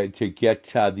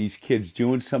get these kids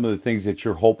doing some of the things that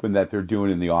you're hoping that they're doing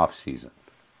in the off season.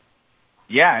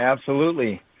 Yeah,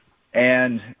 absolutely.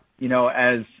 And, you know,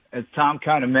 as Tom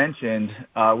kind of mentioned,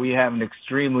 we have an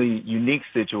extremely unique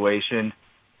situation,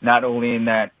 not only in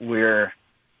that we're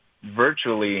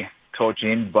virtually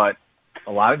coaching, but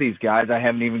a lot of these guys I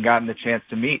haven't even gotten the chance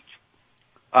to meet.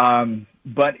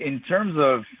 But in terms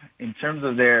of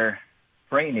their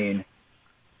training,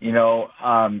 you know,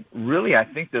 really I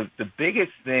think the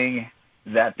biggest thing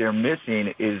that they're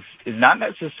missing is not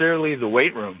necessarily the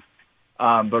weight room,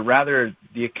 but rather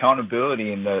the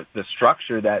accountability and the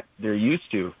structure that they're used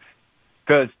to.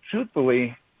 Because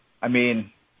truthfully, I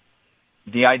mean,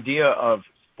 the idea of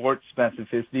sports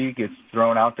specificity gets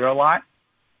thrown out there a lot.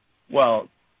 Well,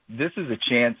 this is a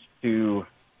chance to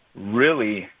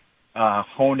really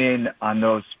hone in on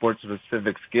those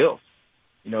sports-specific skills.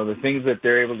 You know, the things that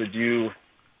they're able to do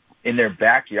in their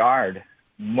backyard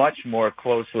much more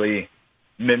closely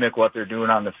mimic what they're doing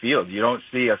on the field. You don't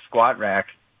see a squat rack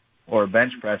or a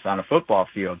bench press on a football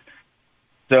field.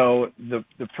 So the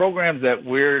programs that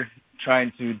we're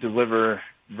trying to deliver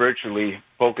virtually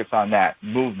focus on that: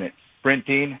 movement,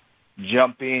 sprinting,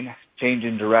 jumping,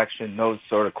 changing direction, those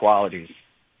sort of qualities.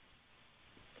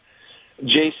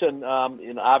 Jason,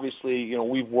 and obviously, you know,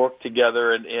 we've worked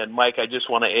together, and Mike, I just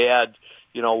want to add,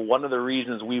 you know, one of the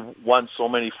reasons we've won so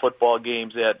many football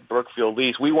games at Brookfield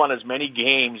East, we won as many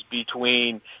games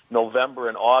between November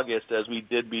and August as we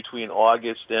did between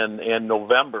August and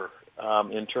November.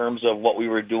 In terms of what we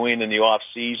were doing in the off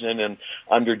season and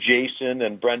under Jason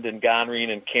and Brendan Gonreen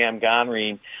and Cam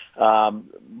Gonreen,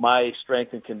 my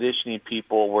strength and conditioning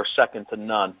people were second to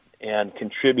none and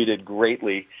contributed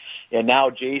greatly. And now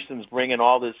Jason's bringing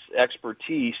all this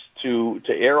expertise to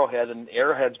Arrowhead, and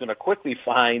Arrowhead's going to quickly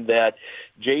find that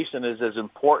Jason is as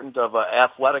important of an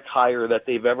athletic hire that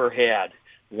they've ever had.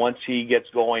 Once he gets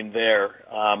going there,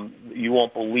 you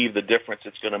won't believe the difference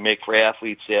it's going to make for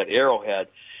athletes at Arrowhead.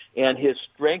 And his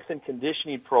strength and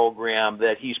conditioning program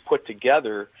that he's put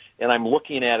together, and I'm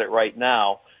looking at it right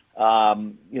now,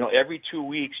 you know, every 2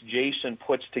 weeks Jason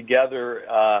puts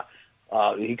together,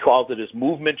 he calls it his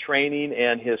movement training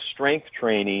and his strength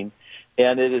training,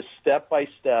 and it is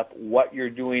step-by-step what you're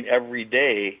doing every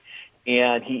day.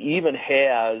 And he even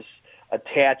has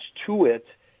attached to it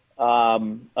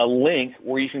a link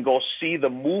where you can go see the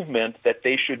movement that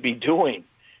they should be doing.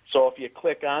 So if you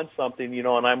click on something, you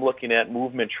know, and I'm looking at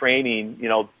movement training, you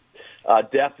know,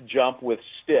 death jump with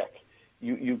stick,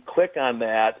 you click on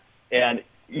that, and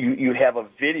you have a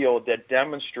video that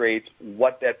demonstrates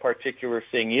what that particular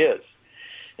thing is.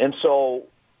 And so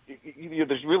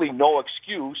there's really no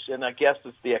excuse, and I guess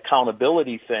it's the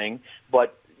accountability thing,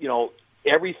 but, you know,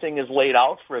 everything is laid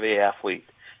out for the athlete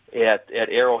at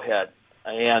Arrowhead.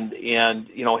 And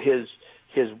you know, his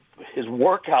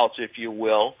workouts, if you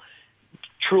will,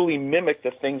 truly mimic the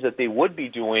things that they would be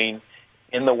doing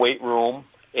in the weight room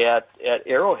at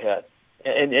Arrowhead.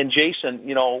 And Jason,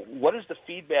 you know, what is the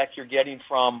feedback you're getting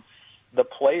from the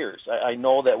players? I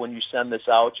know that when you send this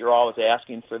out, you're always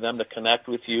asking for them to connect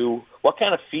with you. What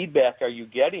kind of feedback are you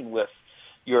getting with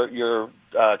your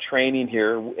training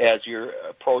here as you're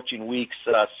approaching weeks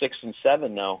 6 and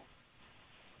 7 now?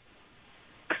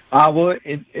 Well,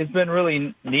 it's been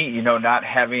really neat, you know, not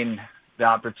having the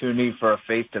opportunity for a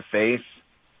face-to-face.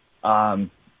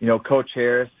 You know, Coach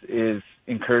Harris is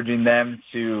encouraging them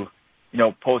to, you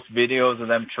know, post videos of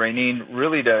them training,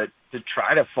 really to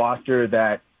try to foster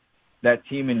that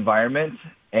team environment.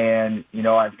 And, you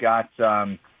know, I've got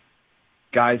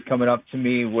guys coming up to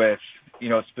me with, you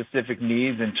know, specific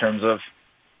needs in terms of,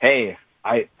 hey,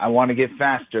 I want to get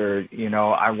faster, you know,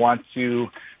 I want to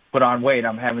put on weight,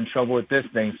 I'm having trouble with this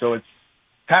thing. So it's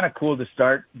kind of cool to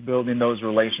start building those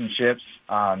relationships,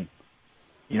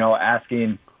 you know,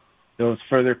 asking those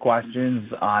further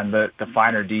questions on the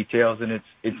finer details. And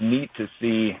it's neat to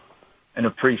see an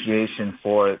appreciation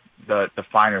for the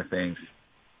finer things.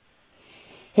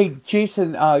 Hey,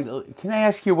 Jason, can I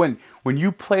ask you, when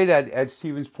you played at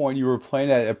Stevens Point, you were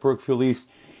playing at Brookfield East,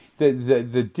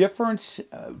 the difference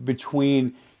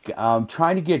between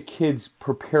trying to get kids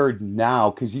prepared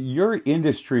now, because your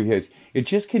industry it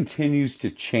just continues to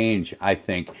change, I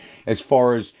think, as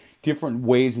far as different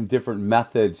ways and different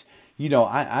methods.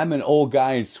 I'm an old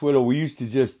guy in Swiddle. We used to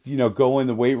just, go in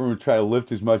the weight room and try to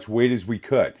lift as much weight as we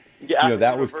could. Yeah,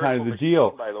 that was kind of the deal.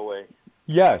 By the way.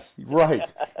 Yes, right.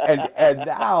 And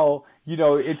now,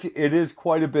 it is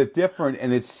quite a bit different,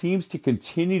 and it seems to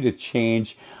continue to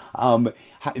change.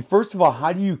 First of all,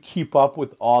 how do you keep up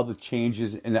with all the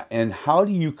changes, and how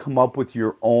do you come up with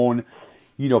your own,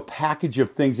 package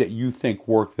of things that you think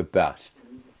work the best?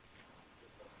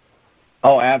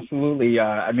 Oh, absolutely.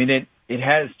 It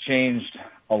has changed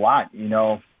a lot.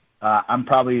 I'm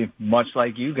probably much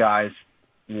like you guys,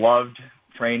 loved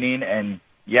training, and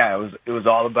it was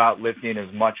all about lifting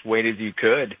as much weight as you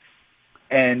could.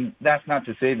 And that's not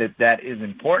to say that is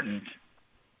important.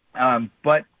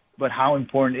 But how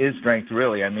important is strength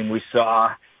really? We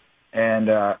saw, and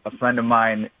a friend of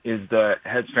mine is the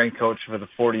head strength coach for the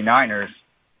 49ers.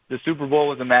 The Super Bowl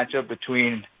was a matchup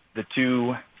between the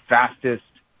two fastest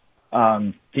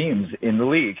teams in the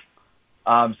league.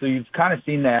 So you've kind of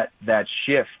seen that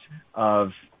shift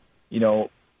of,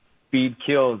 speed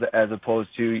kills as opposed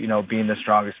to, being the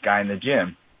strongest guy in the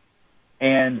gym.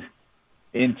 And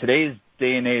in today's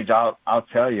day and age, I'll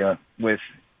tell you, with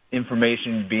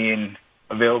information being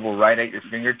available right at your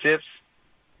fingertips,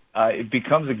 it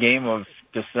becomes a game of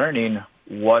discerning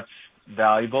what's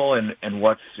valuable and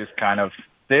what's just kind of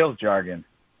sales jargon.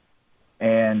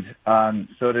 And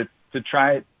so to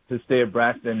try to stay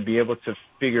abreast and be able to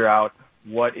figure out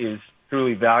what is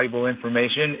truly valuable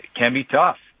information can be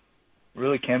tough.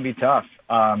 Really can be tough.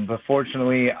 But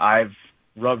fortunately, I've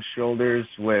rubbed shoulders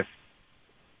with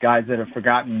guys that have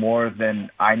forgotten more than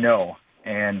I know.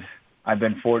 And I've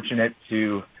been fortunate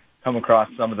to come across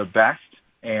some of the best.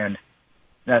 And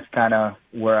that's kind of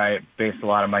where I base a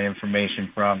lot of my information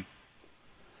from.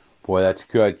 Boy, that's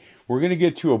good. We're going to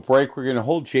get to a break. We're going to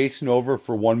hold Jason over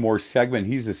for one more segment.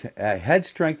 He's the head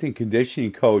strength and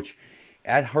conditioning coach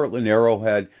at Heartland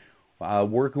Arrowhead,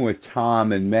 working with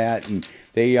Tom and Matt, and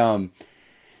they,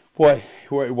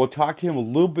 we'll talk to him a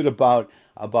little bit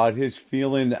about his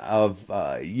feeling of,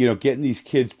 getting these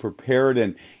kids prepared,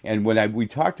 and when we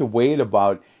talked to Wade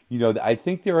about, I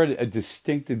think they're at a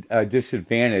distinct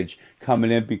disadvantage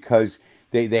coming in because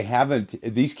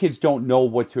these kids don't know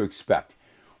what to expect.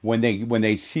 When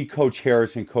they see Coach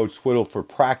Harris and Coach Swiddle for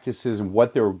practices and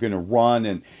what they're going to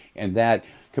run and that,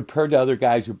 compared to other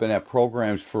guys who've been at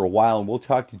programs for a while, and we'll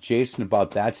talk to Jason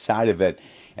about that side of it.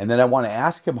 And then I want to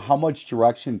ask him how much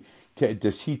direction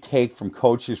does he take from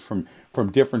coaches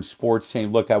from different sports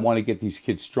saying, look, I want to get these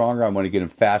kids stronger, I want to get them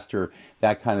faster,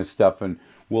 that kind of stuff. And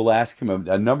we'll ask him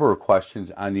a number of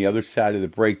questions on the other side of the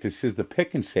break. This is the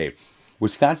Pick and Save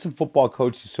Wisconsin Football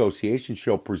Coaches Association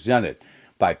show presented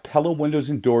by Pella Windows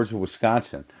and Doors of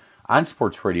Wisconsin on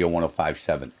Sports Radio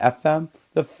 105.7 FM,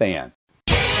 The Fan.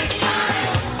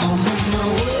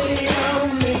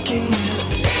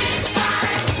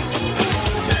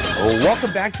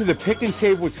 Welcome back to the Pick and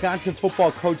Save Wisconsin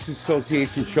Football Coaches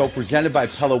Association show presented by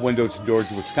Pella Windows and Doors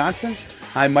of Wisconsin.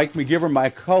 I'm Mike McGivern. My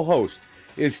co-host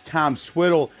is Tom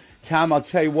Swiddle. Tom, I'll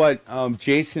tell you what,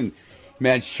 Jason,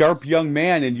 man, sharp young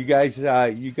man, and you guys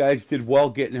did well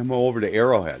getting him over to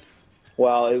Arrowhead.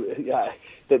 Well,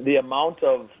 the amount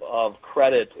of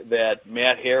credit that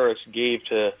Matt Harris gave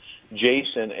to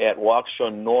Jason at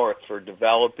Waukesha North for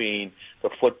developing the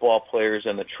football players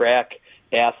and the track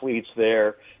athletes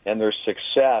there and their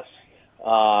success,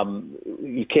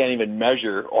 you can't even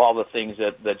measure all the things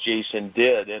that Jason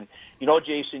did. And,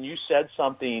 Jason, you said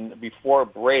something before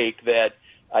break that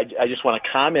I just want to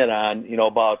comment on,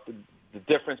 about the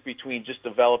difference between just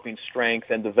developing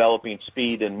strength and developing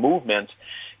speed and movement.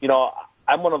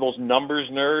 I'm one of those numbers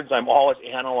nerds. I'm always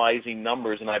analyzing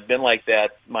numbers, and I've been like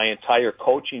that my entire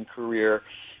coaching career.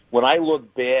 When I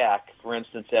look back, for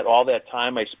instance, at all that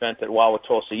time I spent at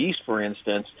Wauwatosa East, for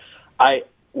instance,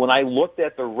 when I looked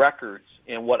at the records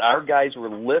and what our guys were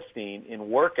lifting in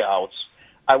workouts,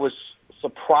 I was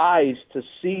surprised to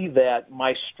see that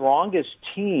my strongest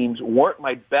teams weren't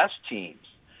my best teams.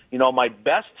 My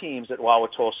best teams at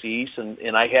Wauwatosa East,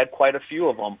 and I had quite a few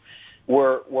of them,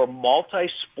 were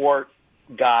multi-sport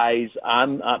guys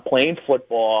on playing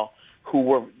football who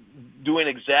were doing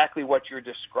exactly what you're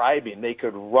describing. They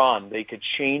could run, they could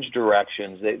change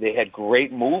directions, they had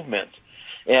great movement.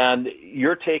 And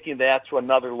you're taking that to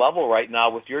another level right now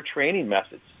with your training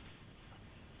methods.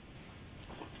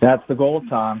 That's the goal,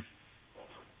 Tom.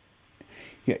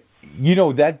 Yeah,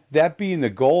 that being the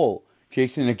goal,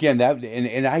 Jason. Again,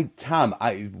 Tom,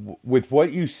 with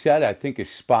what you said, I think is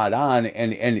spot on,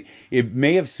 and it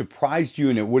may have surprised you,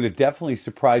 and it would have definitely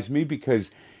surprised me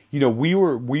because, we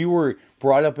were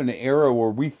brought up in an era where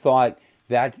we thought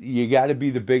that you got to be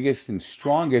the biggest and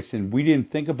strongest, and we didn't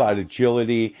think about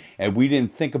agility, and we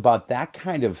didn't think about that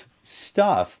kind of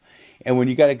stuff. And when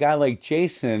you got a guy like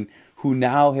Jason, who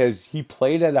now he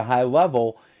played at a high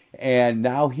level, and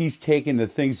now he's taken the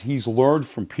things he's learned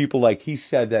from people, like he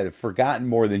said, that have forgotten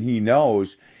more than he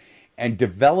knows, and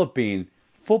developing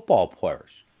football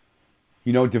players,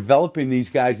 developing these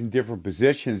guys in different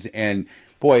positions. And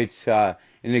boy, it's an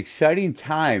exciting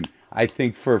time, I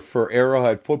think, for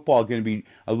Arrowhead football. Going to be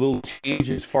a little change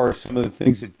as far as some of the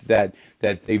things that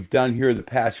they've done here the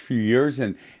past few years,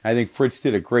 and I think Fritz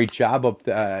did a great job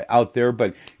out there.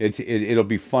 But it'll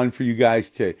be fun for you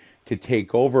guys to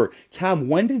take over. Tom,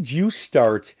 when did you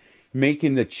start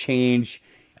making the change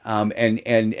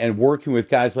and working with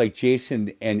guys like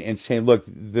Jason and saying, look,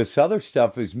 this other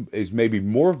stuff is maybe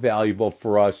more valuable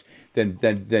for us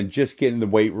than just getting in the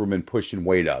weight room and pushing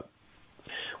weight up?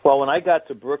 Well, when I got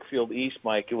to Brookfield East,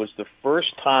 Mike, it was the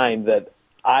first time that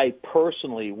I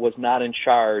personally was not in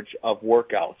charge of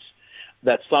workouts.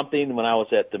 That's something when I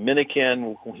was at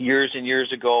Dominican years and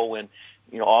years ago, when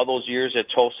all those years at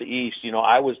Tulsa East,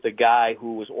 I was the guy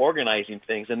who was organizing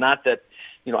things. And not that,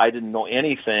 I didn't know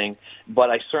anything,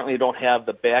 but I certainly don't have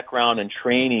the background and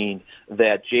training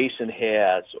that Jason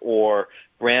has, or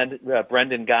Brendan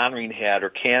Gonring had, or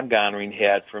Cam Gonring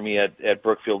had for me at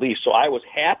Brookfield East. So I was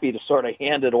happy to sort of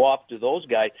hand it off to those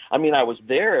guys. I mean, I was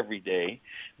there every day,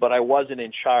 but I wasn't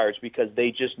in charge because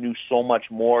they just knew so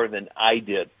much more than I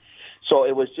did. So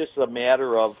it was just a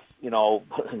matter of,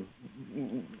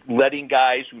 letting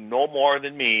guys who know more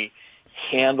than me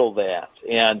handle that.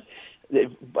 And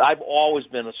I've always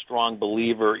been a strong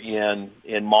believer in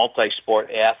multi-sport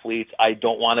athletes. I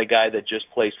don't want a guy that just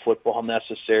plays football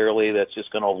necessarily, that's just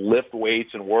going to lift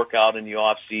weights and work out in the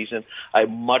off season. I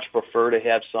much prefer to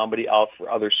have somebody out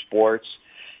for other sports.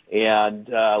 And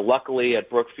luckily at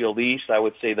Brookfield East, I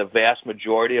would say the vast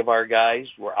majority of our guys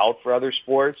were out for other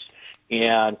sports.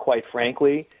 And quite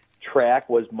frankly, track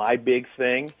was my big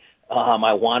thing.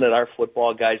 I wanted our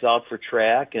football guys out for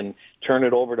track, and turn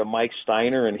it over to Mike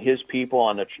Steiner and his people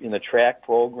in the track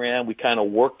program. We kind of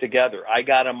worked together. I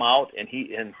got him out, and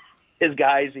he and his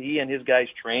guys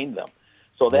trained them.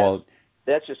 So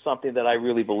that's just something that I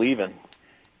really believe in.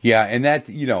 Yeah, and that,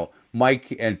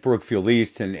 Mike and Brookfield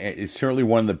East, and is certainly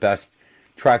one of the best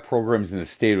track programs in the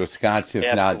state of Wisconsin,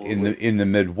 if Absolutely. not in the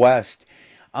Midwest.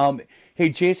 Hey,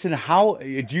 Jason, are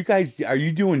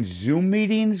you doing Zoom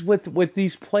meetings with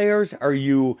these players? Are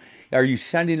you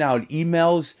sending out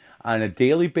emails on a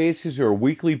daily basis or a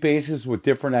weekly basis with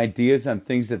different ideas on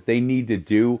things that they need to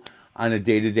do on a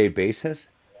day-to-day basis?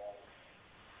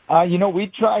 We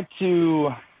try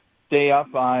to stay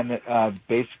up on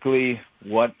basically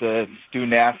what the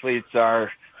student athletes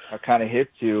are kind of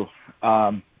hip to.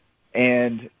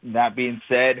 And that being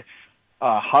said,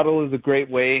 Huddle is a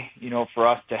great way, for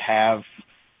us to have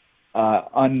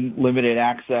unlimited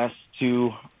access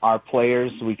to our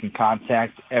players, so we can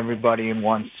contact everybody in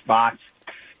one spot.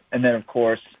 And then, of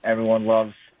course, everyone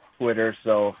loves Twitter,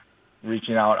 so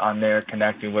reaching out on there,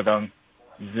 connecting with them,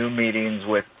 Zoom meetings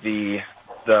with the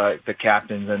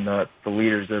captains and the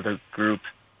leaders of the group.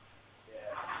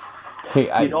 Hey,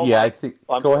 I think.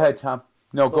 Go ahead, Tom.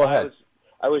 No, go ahead.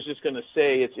 I was just going to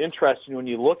say, it's interesting when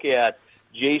you look at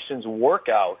Jason's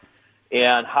workout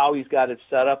and how he's got it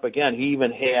set up. Again, he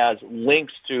even has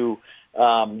links to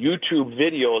YouTube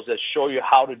videos that show you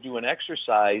how to do an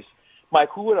exercise. Mike,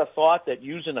 who would have thought that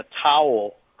using a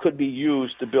towel could be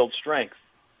used to build strength?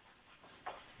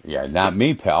 Yeah, not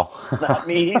me, pal. Not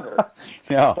me either.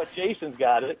 No. But Jason's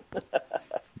got it.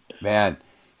 Man,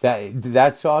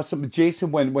 that's awesome.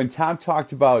 Jason, when Tom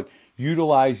talked about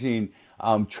utilizing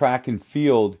track and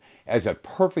field as a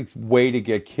perfect way to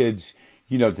get kids,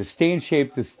 to stay in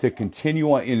shape, to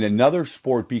continue on in another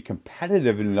sport, be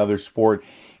competitive in another sport,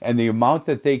 and the amount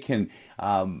that they can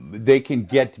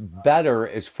get better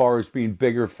as far as being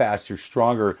bigger, faster,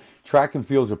 stronger. Track and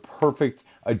field is a perfect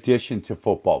addition to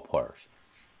football players.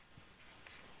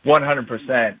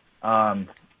 100%. I'm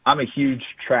a huge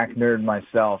track nerd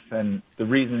myself, and the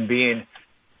reason being,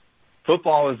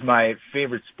 football is my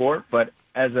favorite sport, but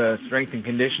as a strength and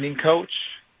conditioning coach,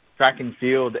 track and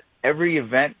field, every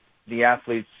event the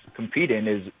athletes compete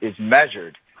in is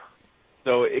measured.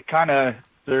 So it kind of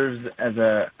serves as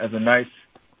a nice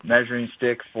measuring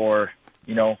stick for,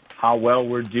 how well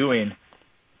we're doing.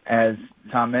 As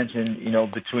Tom mentioned,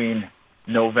 between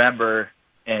November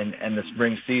and the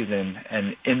spring season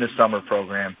and in the summer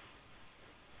program.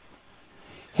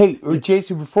 Hey,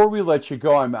 Jason, before we let you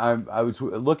go, I was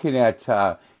looking at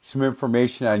some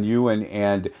information on you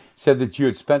and said that you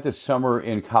had spent the summer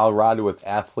in Colorado with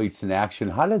Athletes in Action.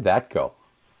 How did that go?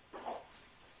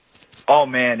 Oh,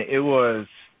 man, it was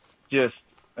just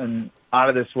an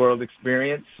out-of-this-world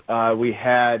experience. We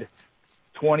had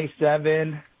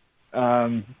 27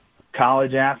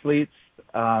 college athletes,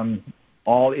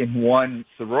 all in one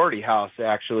sorority house,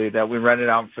 actually, that we rented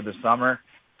out for the summer.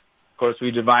 Of course,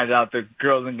 we divided out the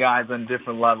girls and guys on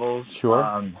different levels. Sure.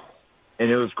 And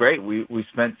it was great. We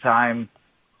spent time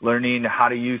learning how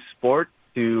to use sport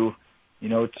to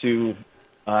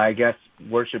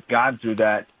worship God through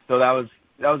that. So that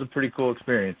was a pretty cool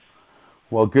experience.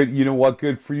 Well, good. You know what?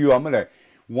 Good for you.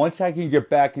 Once I can get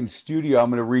back in studio, I'm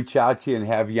going to reach out to you and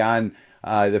have you on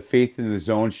the Faith in the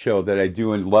Zone show that I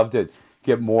do, and love to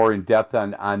get more in depth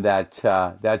on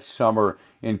that summer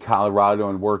in Colorado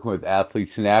and working with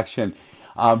Athletes in Action.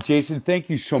 Jason, thank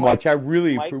you so much.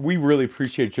 We really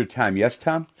appreciate your time. Yes,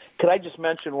 Tom? Could I just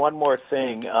mention one more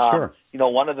thing? Sure.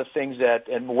 One of the things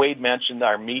and Wade mentioned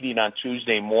our meeting on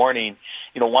Tuesday morning,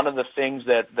 one of the things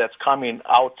that's coming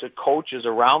out to coaches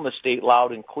around the state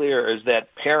loud and clear is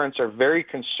that parents are very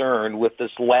concerned with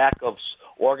this lack of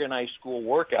organized school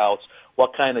workouts,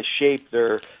 what kind of shape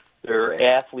their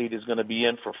athlete is going to be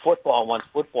in for football once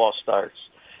football starts.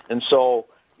 And so,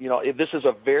 this is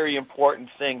a very important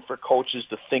thing for coaches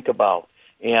to think about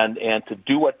and to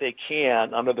do what they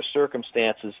can under the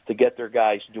circumstances to get their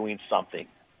guys doing something.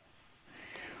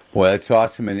 Well, that's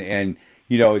awesome. And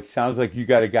it sounds like you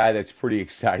got a guy that's pretty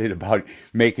excited about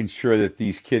making sure that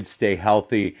these kids stay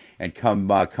healthy and come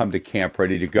to camp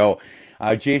ready to go.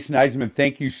 Jason Eisenman,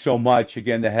 thank you so much.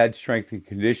 Again, the head strength and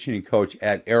conditioning coach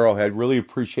at Arrowhead. Really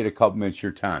appreciate a couple minutes of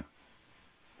your time.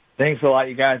 Thanks a lot,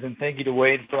 you guys, and thank you to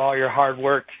Wade for all your hard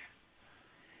work.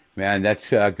 Man, that's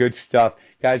good stuff.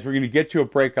 Guys, we're going to get to a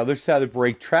break. Other side of the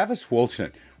break, Travis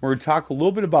Wilson. We're going to talk a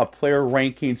little bit about player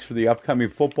rankings for the upcoming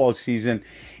football season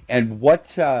and what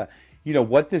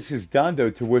this has done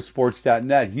to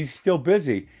WisSports.net. He's still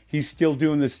busy. He's still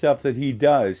doing the stuff that he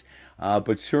does.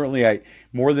 But certainly,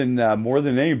 more than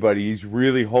anybody, he's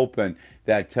really hoping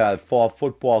that fall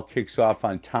football kicks off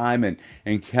on time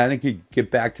and kind of get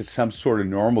back to some sort of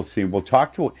normalcy. We'll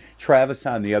talk to Travis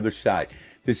on the other side.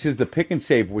 This is the Pick and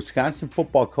Save Wisconsin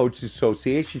Football Coaches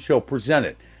Association show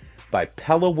presented by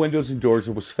Pella Windows and Doors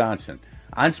of Wisconsin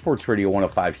on Sports Radio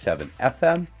 105.7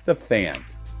 FM, The Fan.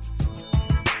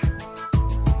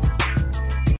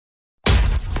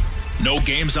 No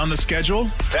games on the schedule?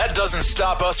 That doesn't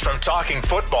stop us from talking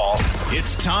football.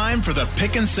 It's time for the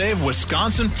Pick and Save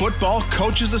Wisconsin Football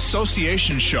Coaches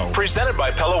Association show, presented by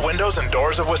Pella Windows and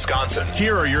Doors of Wisconsin.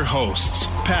 Here are your hosts,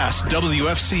 past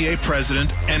WFCA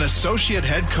president and associate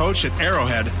head coach at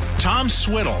Arrowhead, Tom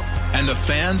Swiddle, and the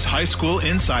Fan's high school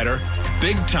insider,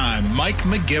 big-time Mike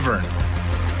McGivern.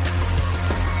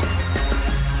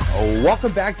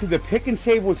 Welcome back to the Pick and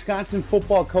Save Wisconsin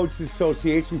Football Coaches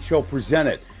Association show,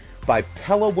 presented by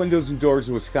Pella Windows and Doors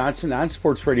of Wisconsin on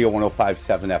Sports Radio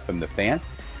 105.7 FM, The Fan.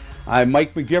 I'm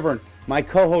Mike McGivern, my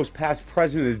co-host, past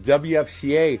president of the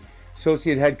WFCA,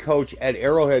 associate head coach at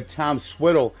Arrowhead, Tom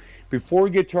Swiddle. Before we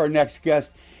get to our next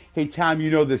guest, hey, Tom,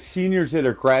 the seniors that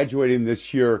are graduating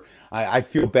this year, I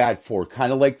feel bad for,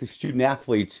 kind of like the student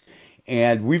athletes.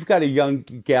 And we've got a young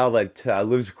gal that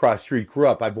lives across the street,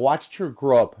 I've watched her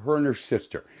grow up, her and her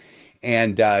sister.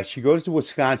 And she goes to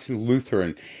Wisconsin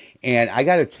Lutheran. And I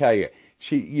got to tell you,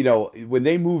 she, when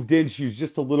they moved in, she was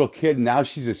just a little kid, and now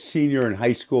she's a senior in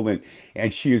high school,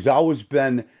 and she has always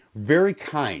been very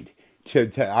kind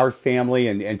to our family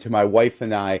and to my wife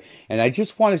and I. And I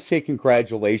just want to say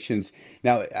congratulations.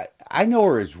 Now, I know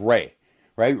her as Ray,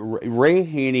 right? Ray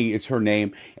Haney is her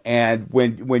name, and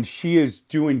when she is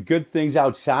doing good things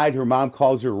outside, her mom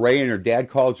calls her Ray, and her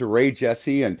dad calls her Ray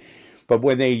Jesse, but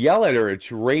when they yell at her, it's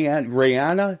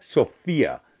Rayana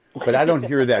Sophia. But I don't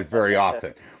hear that very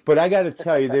often. But I got to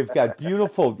tell you, they've got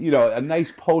beautiful, a nice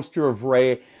poster of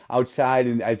Ray outside,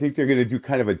 and I think they're going to do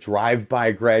kind of a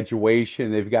drive-by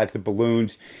graduation. They've got the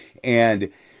balloons,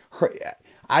 and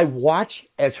I watch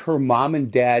as her mom and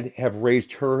dad have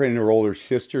raised her and her older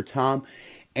sister, Tom,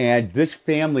 and this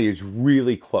family is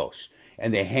really close.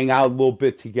 And they hang out a little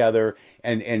bit together,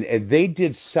 and they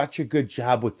did such a good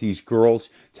job with these girls.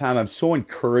 Tom, I'm so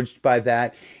encouraged by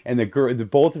that. And the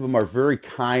both of them are very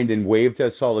kind and wave to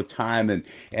us all the time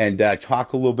and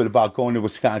talk a little bit about going to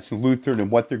Wisconsin Lutheran and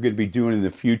what they're going to be doing in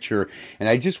the future. And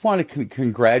I just want to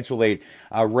congratulate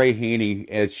Ray Haney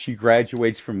as she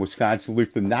graduates from Wisconsin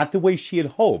Lutheran. Not the way she had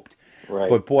hoped, right.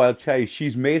 But boy, I'll tell you,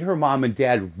 she's made her mom and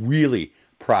dad really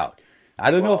proud.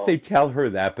 I don't know if they tell her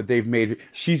that, but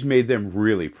she's made them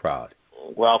really proud.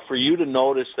 Well, for you to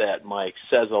notice that, Mike,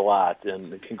 says a lot,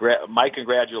 and my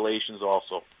congratulations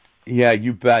also. Yeah,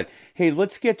 you bet. Hey,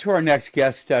 let's get to our next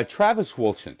guest, Travis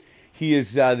Wilson. He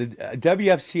is the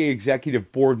WFCA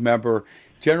Executive Board member,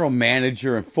 General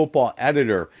Manager, and football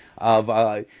editor of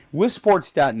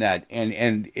WisSports.net.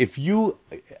 And if you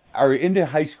are into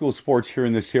high school sports here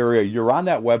in this area, you're on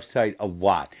that website a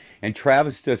lot. And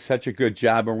Travis does such a good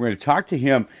job. And we're going to talk to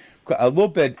him a little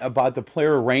bit about the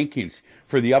player rankings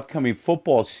for the upcoming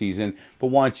football season, but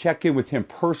want to check in with him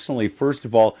personally. First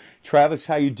of all, Travis,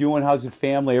 how you doing? How's the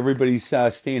family? Everybody's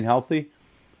staying healthy?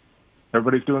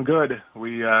 Everybody's doing good.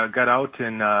 We got out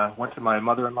and went to my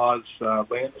mother-in-law's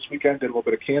land this weekend, did a little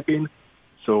bit of camping.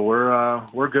 So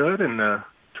we're good and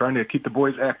trying to keep the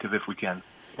boys active if we can.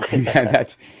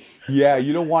 Yeah,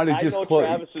 you don't want to just close.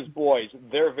 I know Travis's boys;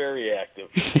 they're very active.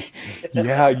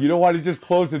 Yeah, you don't want to just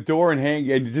close the door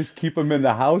and just keep them in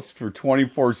the house for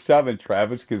 24/7,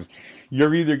 Travis, because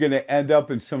you're either going to end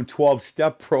up in some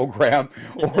 12-step program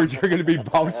or you're going to be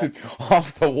bouncing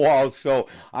off the wall. So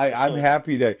I'm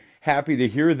happy to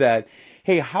hear that.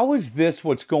 Hey, how is this?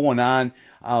 What's going on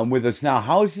with us now?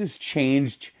 How has this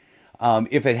changed,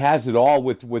 if it has at all,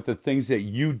 with the things that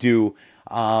you do?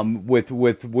 With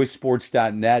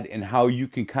WisSports.net, and how you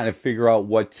can kind of figure out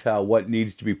what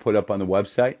needs to be put up on the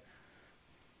website?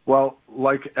 Well,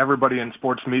 like everybody in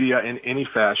sports media in any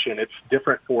fashion, it's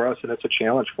different for us and it's a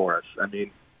challenge for us. I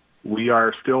mean, we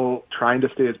are still trying to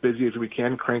stay as busy as we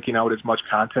can, cranking out as much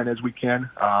content as we can.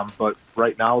 But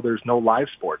right now there's no live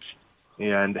sports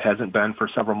and hasn't been for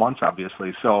several months,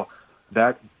 obviously. So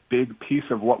that big piece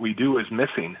of what we do is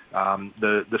missing.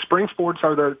 The spring sports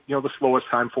are the slowest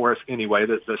time for us anyway,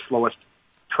 the slowest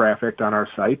trafficked on our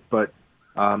site, but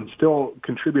still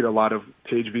contribute a lot of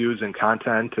page views and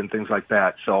content and things like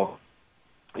that. So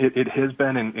it has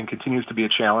been and continues to be a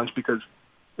challenge because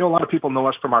a lot of people know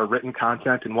us from our written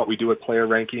content and what we do with player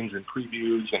rankings and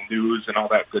previews and news and all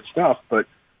that good stuff, but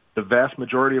the vast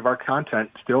majority of our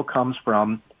content still comes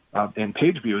from, and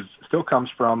page views still comes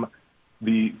from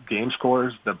the game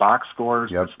scores, the box scores,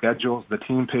 the schedules, the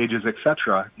team pages,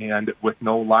 etc. And with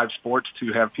no live sports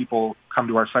to have people come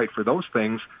to our site for those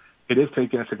things, it is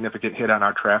taking a significant hit on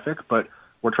our traffic, but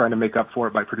we're trying to make up for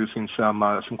it by producing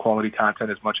some quality content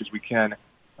as much as we can,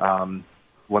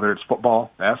 whether it's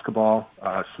football, basketball,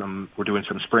 we're doing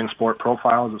some spring sport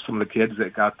profiles of some of the kids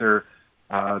that got their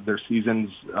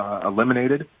seasons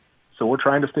eliminated. So we're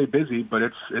trying to stay busy, but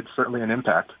it's certainly an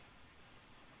impact.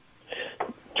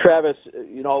 Travis,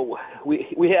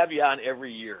 we have you on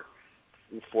every year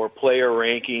for player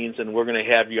rankings, and we're going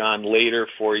to have you on later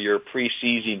for your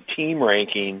preseason team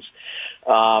rankings.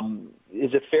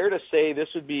 Is it fair to say this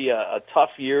would be a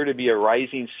tough year to be a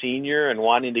rising senior and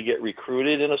wanting to get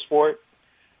recruited in a sport?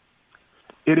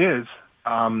 It is.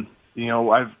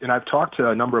 I've talked to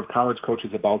a number of college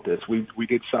coaches about this. We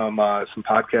did some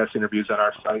podcast interviews on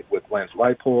our site with Lance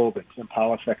Leipold and Tim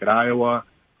Polasek at Iowa,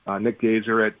 Nick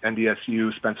Gazer at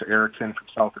NDSU, Spencer Erickson from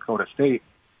South Dakota State,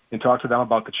 and talked to them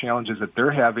about the challenges that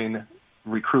they're having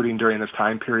recruiting during this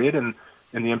time period and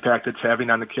the impact it's having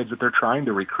on the kids that they're trying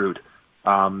to recruit.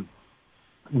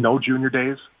 No junior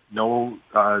days, for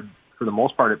the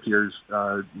most part it appears,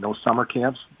 no summer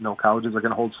camps, no colleges are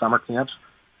going to hold summer camps,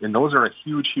 and those are a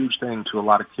huge, huge thing to a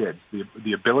lot of kids.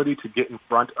 The ability to get in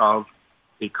front of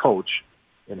a coach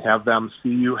and have them see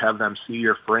you, have them see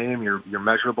your frame, your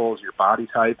measurables, your body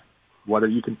type, whether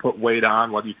you can put weight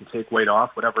on, whether you can take weight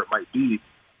off, whatever it might be,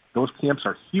 those camps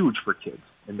are huge for kids.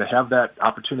 And to have that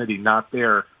opportunity not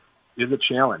there is a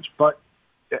challenge. But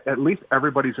at least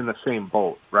everybody's in the same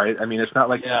boat, right? I mean, it's not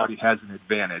like everybody has an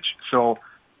advantage. So,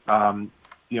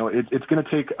 it's going to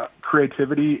take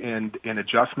creativity and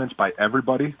adjustments by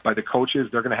everybody, by the coaches.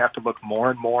 They're going to have to look more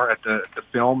and more at the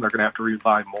film. They're going to have to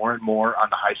rely more and more on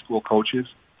the high school coaches,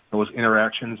 those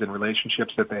interactions and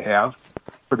relationships that they have.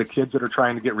 For the kids that are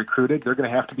trying to get recruited, they're going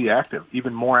to have to be active,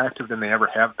 even more active than they ever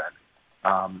have been.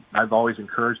 I've always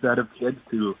encouraged that of kids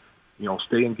to,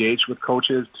 stay engaged with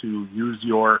coaches, to use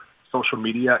your social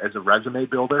media as a resume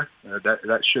builder.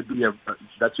 That should be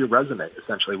that's your resume,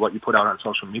 essentially, what you put out on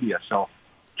social media. So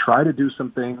try to do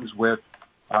some things with,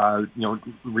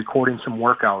 recording some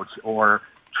workouts, or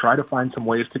try to find some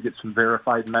ways to get some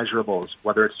verified measurables,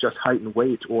 whether it's just height and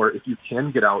weight, or if you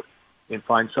can get out and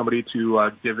find somebody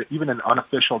to give it even an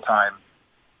unofficial time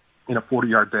in a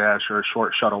 40-yard dash or a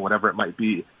short shuttle, whatever it might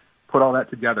be. Put all that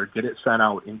together, get it sent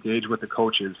out, engage with the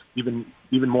coaches. Even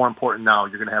more important now,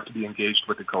 you're going to have to be engaged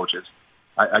with the coaches.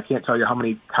 I can't tell you how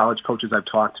many college coaches I've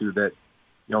talked to that,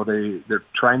 they're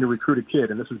trying to recruit a kid,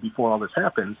 and this is before all this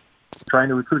happens, trying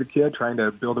to recruit a kid, trying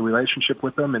to build a relationship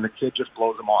with them, and the kid just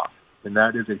blows them off. And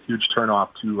that is a huge turnoff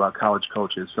to college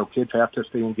coaches. So kids have to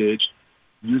stay engaged,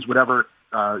 use whatever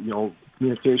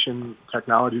communication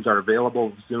technologies are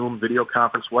available, Zoom, video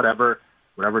conference, whatever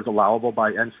is allowable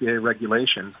by NCAA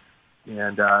regulations,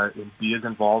 and be as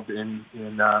involved in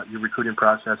your recruiting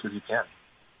process as you can.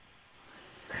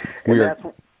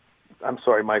 I'm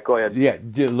sorry, Mike, go ahead. Yeah,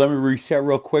 let me reset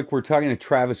real quick. We're talking to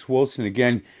Travis Wilson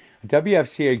again,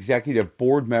 WFCA executive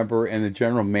board member and the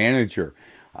general manager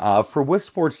for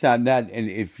WisSports.net. And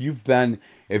if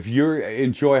you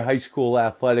enjoy high school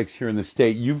athletics here in the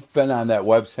state, you've been on that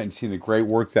website and seen the great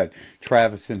work that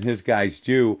Travis and his guys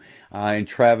do, and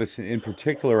Travis in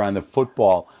particular on the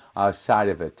football side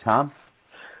of it. Tom?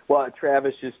 Well,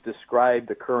 Travis just described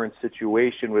the current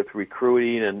situation with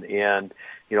recruiting and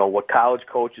what college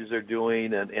coaches are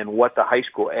doing and what the high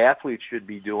school athletes should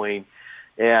be doing.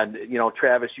 And,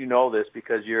 Travis, you know this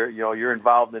because you're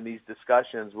involved in these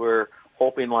discussions. We're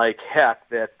hoping like heck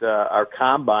that our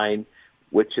combine,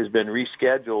 which has been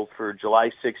rescheduled for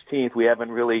July 16th, we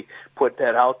haven't really put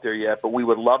that out there yet, but we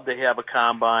would love to have a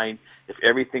combine if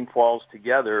everything falls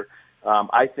together.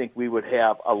 I think we would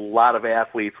have a lot of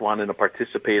athletes wanting to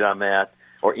participate on that,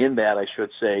 or in that, I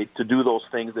should say, to do those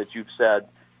things that you've said,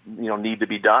 need to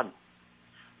be done.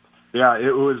 Yeah,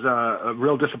 it was a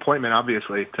real disappointment,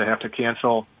 obviously, to have to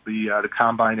cancel the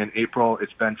combine in April.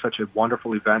 It's been such a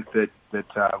wonderful event that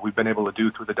we've been able to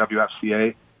do through the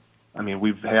WFCA. I mean,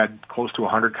 we've had close to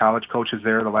 100 college coaches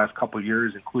there the last couple of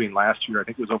years, including last year. I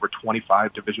think it was over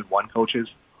 25 Division I coaches.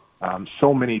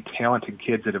 So many talented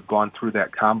kids that have gone through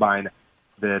that combine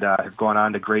that have gone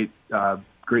on to great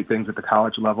things at the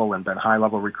college level and been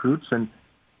high-level recruits. And,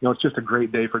 it's just a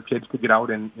great day for kids to get out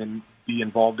and be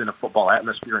involved in a football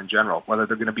atmosphere in general, whether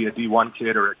they're going to be a D1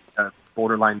 kid or a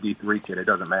borderline D3 kid. It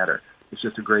doesn't matter. It's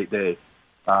just a great day.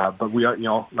 But we are,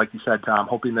 like you said, Tom,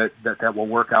 hoping that will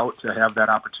work out to have that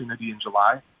opportunity in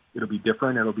July. It'll be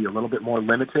different. It'll be a little bit more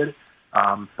limited,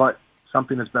 but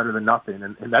something is better than nothing.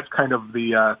 And that's kind of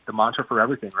the mantra for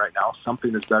everything right now.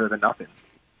 Something is better than nothing.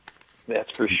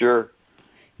 That's for sure.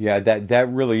 Yeah, that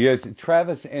really is.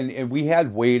 Travis, and we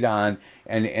had Wade on,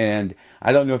 and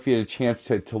I don't know if you had a chance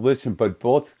to listen, but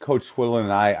both Coach Swidlen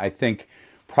and I think,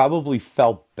 probably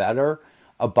felt better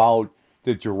about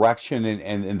the direction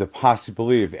and the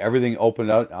possibility of everything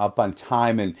opened up on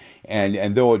time,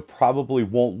 and though it probably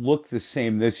won't look the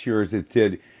same this year as it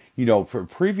did, for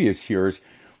previous years,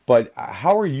 but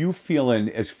how are you feeling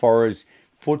as far as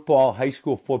football, high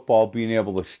school football, being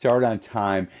able to start on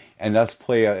time and us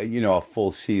play a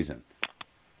full season?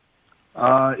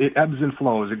 It ebbs and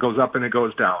flows. It goes up and it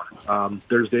goes down.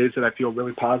 There's days that I feel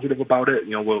really positive about it.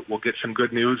 We'll get some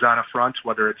good news on a front,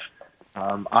 whether it's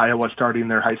Iowa starting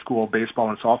their high school baseball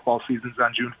and softball seasons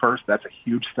on June 1st. That's a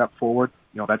huge step forward.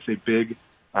 That's a big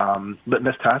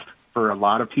litmus test for a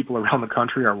lot of people around the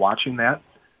country are watching that.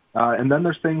 And then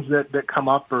there's things that come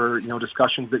up or,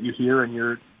 discussions that you hear and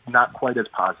you're not quite as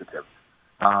positive.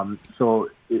 So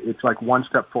it's like one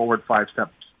step forward, 5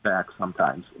 steps back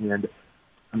sometimes. And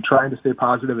I'm trying to stay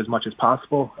positive as much as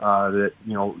possible, that,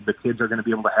 the kids are going to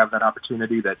be able to have that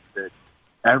opportunity, that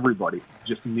everybody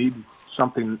just needs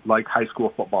something like high school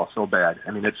football so bad.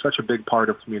 I mean, it's such a big part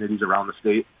of communities around the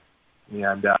state.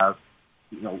 And,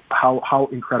 how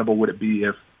incredible would it be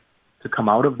if to come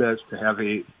out of this,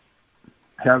 to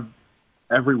have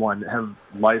everyone have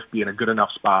life be in a good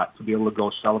enough spot to be able to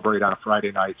go celebrate on a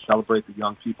Friday night, celebrate the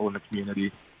young people in the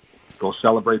community, go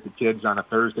celebrate the kids on a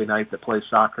Thursday night that play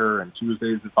soccer and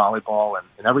Tuesdays at volleyball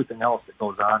and everything else that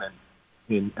goes on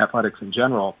in athletics in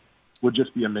general would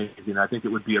just be amazing. I think it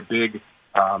would be a big,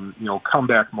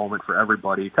 comeback moment for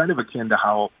everybody, kind of akin to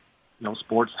how,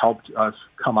 sports helped us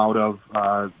come out of,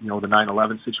 the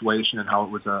 9/11 situation and how it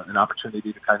was an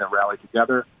opportunity to kind of rally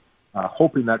together.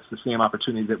 Hoping that's the same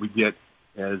opportunity that we get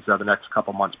as the next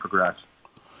couple months progress.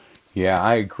 Yeah,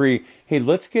 I agree. Hey,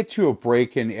 let's get to a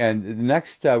break, and the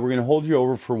next we're going to hold you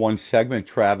over for one segment,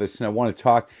 Travis, and I want to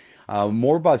talk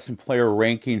more about some player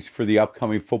rankings for the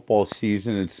upcoming football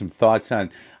season and some thoughts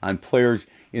on players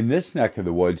in this neck of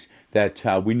the woods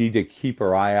that we need to keep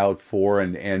our eye out for,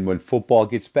 and when football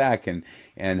gets back,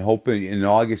 and hoping in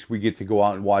August we get to go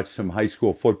out and watch some high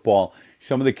school football.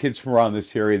 Some of the kids from around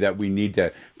this area that we need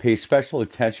to pay special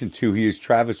attention to. He is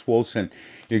Travis Wilson,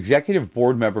 executive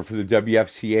board member for the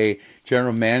WFCA,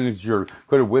 general manager.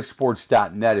 Go to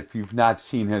WisSports.net if you've not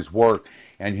seen his work,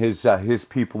 and his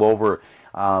people over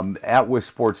at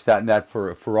WisSports.net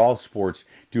for all sports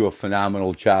do a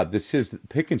phenomenal job. This is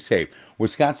Pick and Save,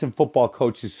 Wisconsin Football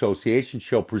Coaches Association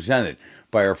show presented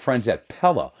by our friends at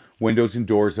Pella Windows and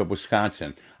Doors of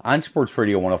Wisconsin on Sports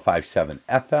Radio 105.7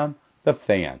 FM, The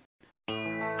Fan.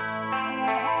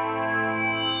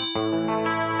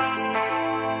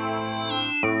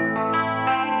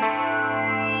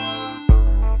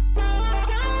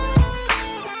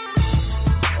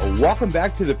 Welcome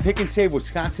back to the Pick and Save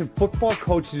Wisconsin Football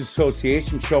Coaches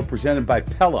Association show presented by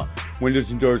Pella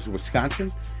Windows and Doors of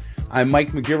Wisconsin. I'm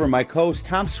Mike McGivern, my co-host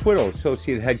Tom Swiddle,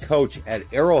 Associate Head Coach at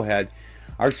Arrowhead.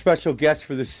 Our special guest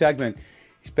for this segment,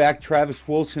 he's back, Travis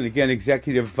Wilson, again,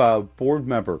 Executive Board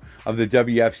Member of the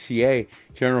WFCA,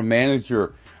 General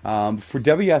Manager for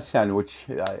WSN, which,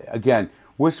 again,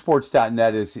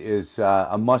 WisSports.net is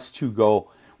a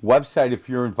must-to-go website if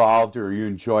you're involved or you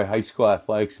enjoy high school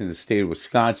athletics in the state of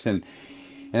Wisconsin.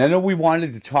 And I know we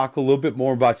wanted to talk a little bit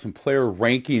more about some player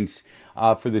rankings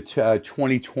for the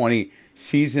 2020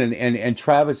 season. And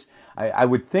Travis, I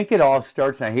would think it all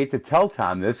starts, and I hate to tell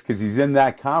Tom this because he's in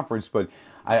that conference, but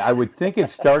I would think it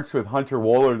starts with Hunter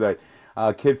Wohler,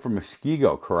 that kid from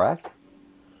Muskego, correct?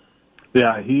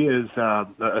 Yeah, he is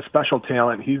a special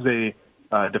talent. He's a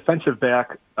defensive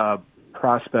back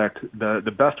prospect,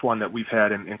 the best one that we've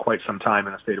had in quite some time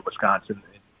in the state of Wisconsin.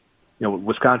 You know,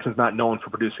 Wisconsin's not known for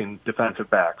producing defensive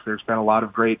backs. There's been a lot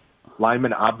of great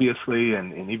linemen, obviously,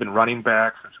 and even running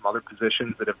backs and some other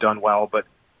positions that have done well, but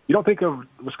you don't think of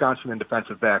Wisconsin in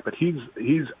defensive back, but he's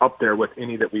up there with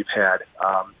any that we've had.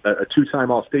 A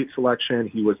two-time All-State selection.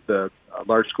 He was the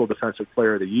Large School Defensive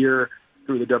Player of the Year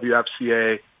through the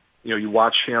WFCA. You know, you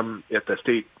watch him at the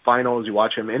state finals, you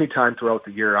watch him anytime throughout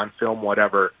the year on film,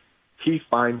 whatever. He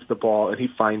finds the ball, and he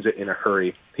finds it in a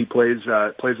hurry. He plays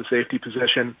a safety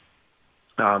position,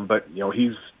 but you know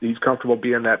he's comfortable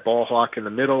being that ball hawk in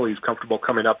the middle. He's comfortable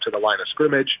coming up to the line of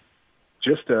scrimmage.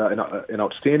 Just an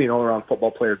outstanding all-around football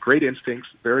player. Great instincts,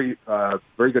 very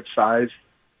good size,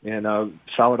 and a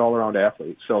solid all-around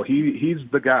athlete. So he's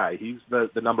the guy. He's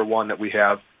the number one that we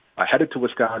have headed to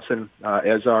Wisconsin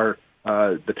as our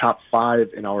the top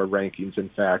 5 in our rankings, in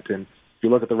fact. And if you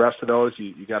look at the rest of those,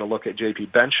 you got to look at J.P.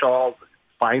 Benshall,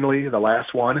 finally, the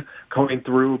last one, going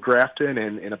through Grafton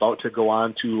and about to go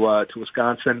on to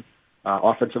Wisconsin.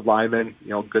 Offensive lineman, you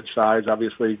know, good size,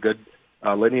 obviously, good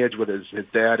lineage with his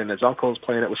dad and his uncles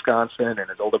playing at Wisconsin and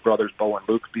his older brothers, Bo and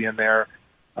Luke, being there.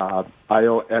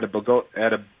 Ayo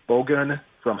Adebogun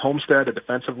from Homestead, a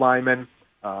defensive lineman.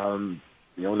 You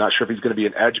know, not sure if he's going to be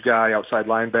an edge guy, outside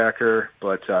linebacker,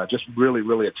 but just really,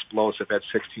 really explosive. Had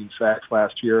 16 sacks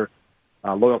last year.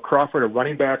 Loyal Crawford, a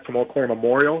running back from Eau Claire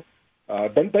Memorial.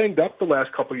 Been banged up the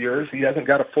last couple of years. He hasn't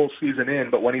got a full season in,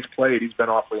 but when he's played, he's been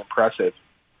awfully impressive.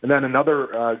 And then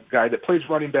another guy that plays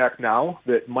running back now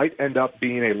that might end up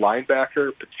being a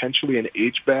linebacker, potentially an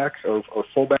H-back or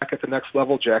fullback at the next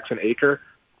level, Jackson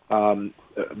Aker.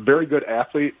 Very good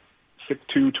athlete,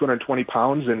 6'2", 220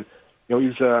 pounds, and you know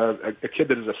he's a kid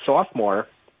that is a sophomore,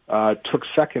 took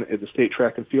second at the state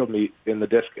track and field meet in the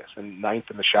discus and 9th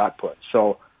in the shot put.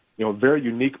 So, you know, very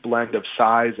unique blend of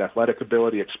size, athletic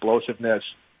ability, explosiveness.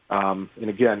 And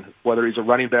again, whether he's a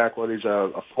running back, whether he's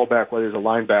a fullback, whether he's a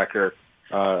linebacker,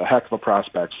 a heck of a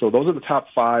prospect. So those are the top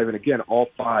 5, and again, all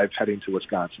 5 heading to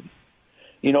Wisconsin.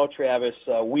 You know, Travis,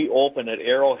 we open at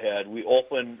Arrowhead. We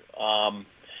open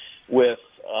with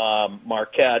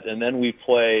Marquette, and then we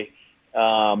play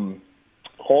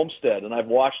Homestead. And I've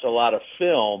watched a lot of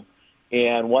film,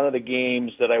 and one of the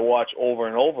games that I watch over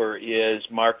and over is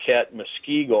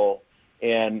Marquette-Muskego.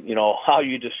 And, you know, how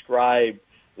you describe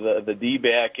the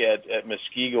D-back at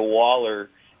Muskego, Waller,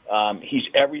 he's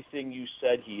everything you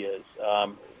said he is.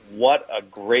 What a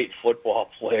great football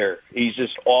player. He's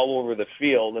just all over the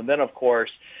field. And then, of course,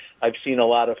 I've seen a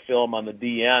lot of film on the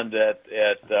D end at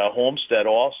Homestead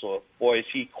also. Boy, is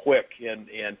he quick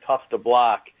and tough to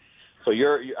block. So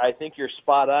I think you're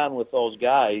spot on with those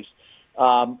guys.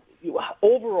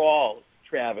 Overall,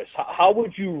 Travis, how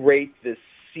would you rate this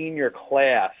senior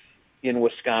class in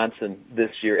Wisconsin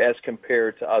this year as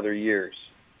compared to other years?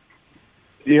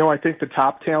 You know, I think the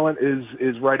top talent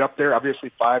is right up there.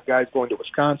 Obviously, 5 guys going to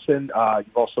Wisconsin.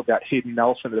 You've also got Hayden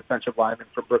Nelson, a defensive lineman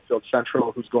from Brookfield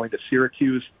Central, who's going to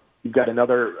Syracuse. You've got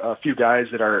another few guys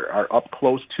that are up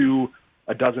close to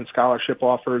a dozen scholarship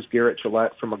offers. Garrett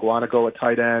Gillette from Aguanago, a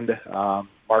tight end.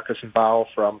 Marcus Mbao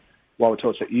from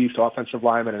Wauwatosa East, offensive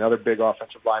lineman. Another big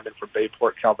offensive lineman from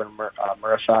Bayport, Calvin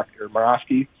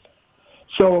Muraski.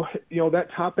 So, you know,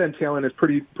 that top-end talent is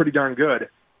pretty darn good.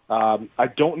 I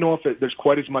don't know if there's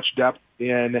quite as much depth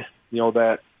in, you know,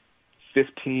 that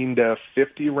 15 to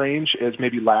 50 range as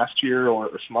maybe last year or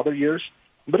some other years,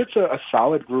 but it's a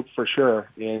solid group for sure.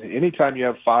 And anytime you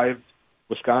have 5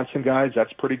 Wisconsin guys,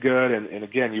 that's pretty good. And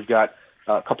again, you've got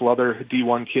a couple other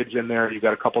D1 kids in there. You've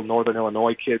got a couple Northern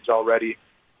Illinois kids already.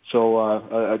 So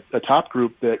a top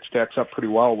group that stacks up pretty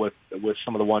well with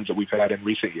some of the ones that we've had in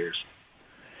recent years.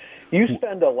 You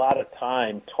spend a lot of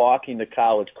time talking to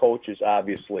college coaches,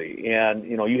 obviously, and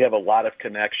you have a lot of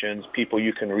connections, people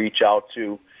you can reach out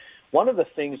to. One of the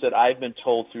things that I've been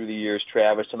told through the years,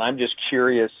 Travis, and I'm just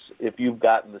curious if you've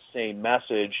gotten the same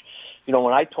message,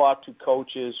 when I talk to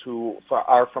coaches who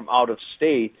are from out of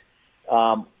state,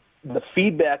 the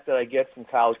feedback that I get from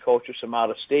college coaches from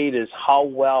out of state is how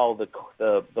well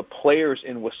the players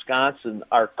in Wisconsin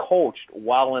are coached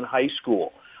while in high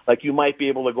school. Like, you might be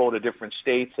able to go to different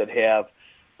states that have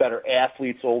better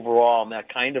athletes overall and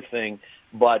that kind of thing,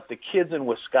 but the kids in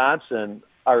Wisconsin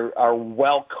are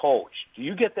well coached. Do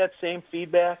you get that same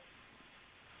feedback?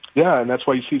 Yeah, and that's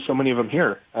why you see so many of them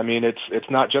here. I mean, it's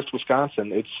not just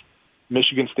Wisconsin. It's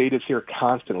Michigan State is here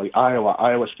constantly.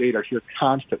 Iowa State are here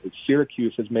constantly.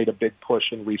 Syracuse has made a big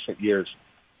push in recent years.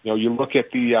 You look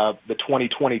at the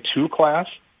 2022 class,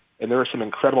 and there are some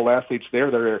incredible athletes there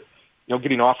that are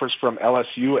getting offers from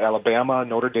LSU, Alabama,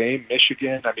 Notre Dame,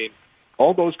 Michigan. I mean,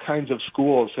 all those kinds of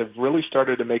schools have really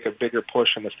started to make a bigger push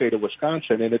in the state of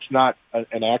Wisconsin, and it's not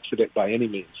an accident by any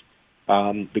means.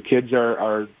 The kids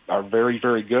are very,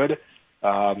 very good,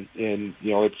 and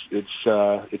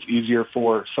it's easier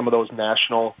for some of those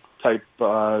national type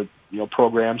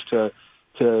programs to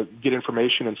get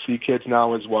information and see kids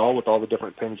now as well with all the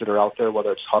different things that are out there,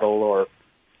 whether it's Huddle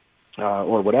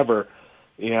or whatever.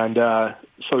 And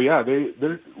so yeah,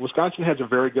 Wisconsin has a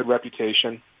very good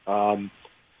reputation.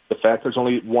 The fact there's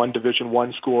only one Division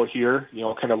I school here,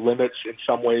 kind of limits in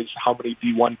some ways how many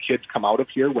D1 kids come out of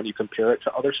here when you compare it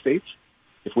to other states.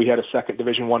 If we had a second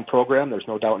Division I program, there's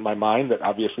no doubt in my mind that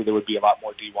obviously there would be a lot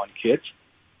more D1 kids.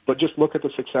 But just look at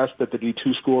the success that the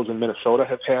D2 schools in Minnesota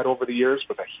have had over the years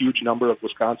with a huge number of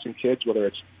Wisconsin kids, whether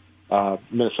it's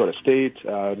Minnesota State,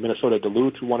 Minnesota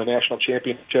Duluth, who won a national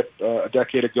championship a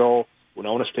decade ago.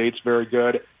 Winona State's very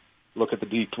good. Look at the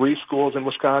D3 schools in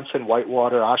Wisconsin,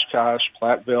 Whitewater, Oshkosh,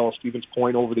 Platteville, Stevens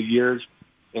Point over the years.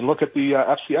 And look at the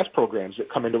FCS programs that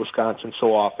come into Wisconsin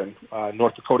so often.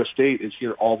 North Dakota State is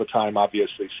here all the time,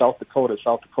 obviously. South Dakota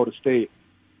State,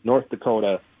 North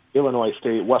Dakota, Illinois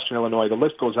State, Western Illinois. The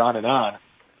list goes on.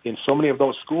 And so many of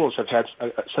those schools have had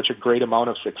such a great amount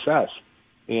of success.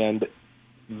 And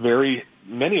very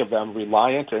many of them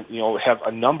reliant and, have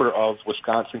a number of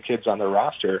Wisconsin kids on their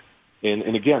roster.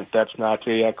 And again, that's not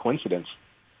a coincidence.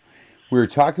 We were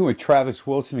talking with Travis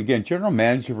Wilson, again, General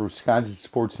Manager for Wisconsin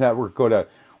Sports Network. Go to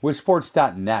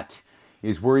wisports.net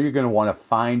is where you're going to want to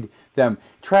find them.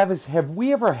 Travis, have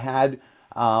we ever had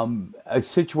a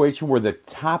situation where the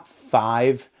top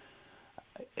 5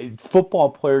 football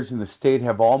players in the state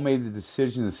have all made the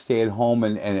decision to stay at home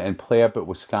and play up at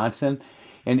Wisconsin?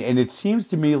 And it seems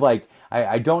to me like,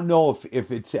 I don't know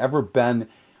if it's ever been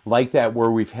like that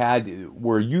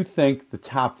where you think the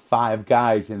top 5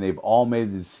 guys and they've all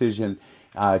made the decision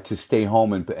to stay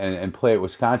home and play at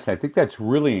Wisconsin. I think that's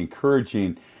really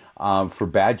encouraging for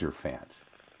Badger fans.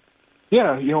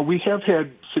 Yeah, we have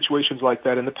had situations like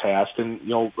that in the past, and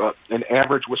an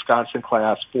average Wisconsin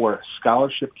class for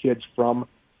scholarship kids from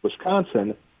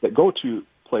Wisconsin that go to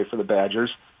play for the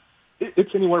Badgers,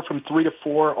 it's anywhere from 3 to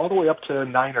 4, all the way up to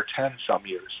 9 or 10 some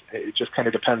years. It just kind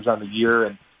of depends on the year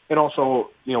and also,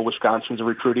 Wisconsin's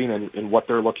recruiting and what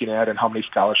they're looking at and how many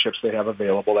scholarships they have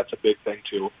available. That's a big thing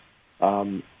too.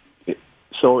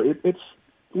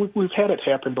 We've had it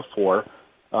happen before,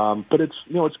 but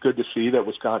it's good to see that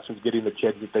Wisconsin's getting the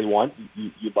kids that they want.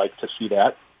 You'd like to see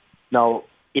that. Now,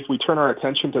 if we turn our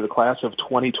attention to the class of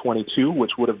 2022,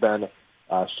 which would have been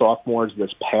sophomores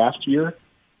this past year,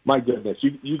 my goodness,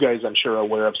 you guys I'm sure are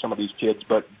aware of some of these kids,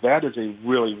 but that is a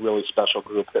really, really special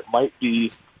group that might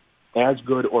be as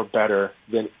good or better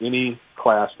than any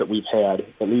class that we've had,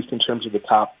 at least in terms of the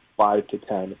top 5 to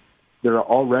 10. There are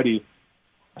already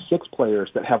 6 players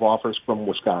that have offers from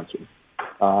Wisconsin.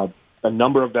 A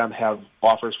number of them have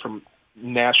offers from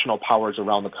national powers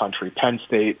around the country, Penn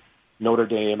State, Notre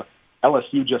Dame.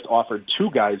 LSU just offered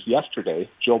 2 guys yesterday,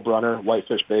 Joe Brunner,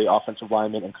 Whitefish Bay offensive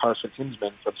lineman, and Carson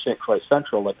Hinsman from St. Croix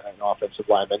Central, an offensive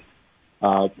lineman.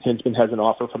 Hinsman has an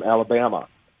offer from Alabama,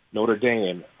 Notre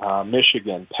Dame,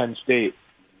 Michigan, Penn State.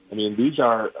 I mean, these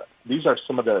are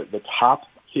some of the top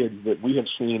kids that we have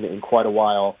seen in quite a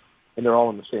while, and they're all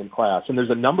in the same class. And there's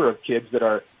a number of kids that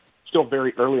are still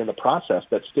very early in the process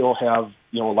that still have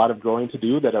a lot of growing to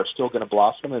do, that are still going to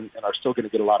blossom and are still going to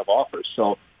get a lot of offers.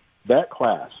 So that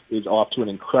class is off to an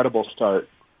incredible start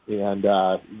and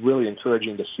really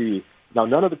encouraging to see. Now,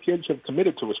 none of the kids have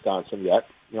committed to Wisconsin yet.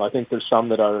 I think there's some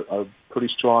that are pretty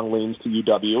strong leans to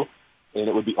UW. And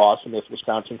it would be awesome if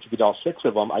Wisconsin could get all 6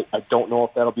 of them. I don't know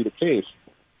if that'll be the case.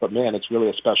 But man, it's really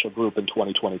a special group in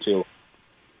 2022.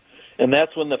 And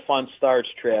that's when the fun starts,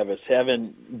 Travis.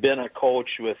 Having been a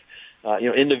coach with,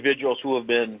 individuals who have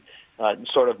been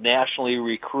sort of nationally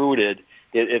recruited,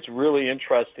 it's really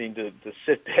interesting to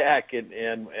sit back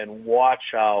and watch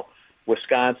how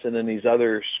Wisconsin and these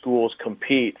other schools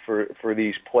compete for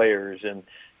these players. And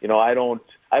I don't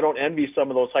envy some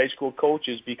of those high school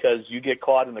coaches because you get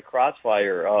caught in the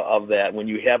crossfire of that when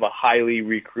you have a highly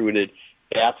recruited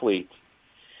athlete.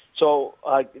 So,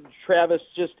 Travis,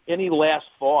 just any last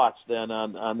thoughts then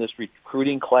on this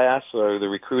recruiting class or the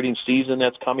recruiting season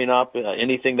that's coming up?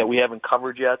 Anything that we haven't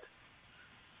covered yet?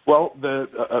 Well,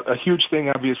 a huge thing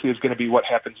obviously is going to be what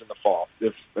happens in the fall.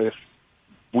 If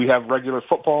we have regular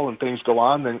football and things go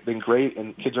on, then great,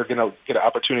 and kids are going to get an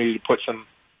opportunity to put some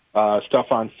stuff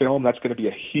on film. That's going to be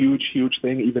a huge, huge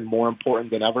thing, even more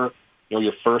important than ever.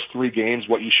 Your first 3 games,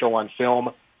 what you show on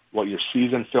film, what your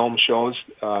season film shows,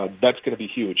 that's going to be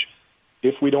huge.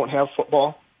 If we don't have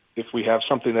football, if we have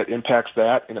something that impacts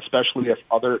that, and especially if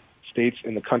other states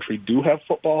in the country do have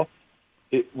football,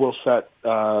 it will set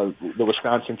the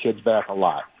Wisconsin kids back a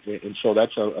lot. And so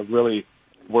that's a really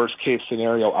worst-case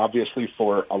scenario, obviously,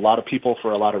 for a lot of people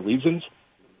for a lot of reasons.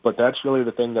 But that's really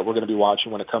the thing that we're going to be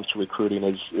watching when it comes to recruiting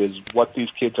is what these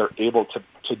kids are able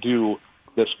to do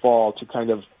this fall to kind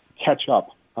of catch up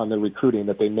on the recruiting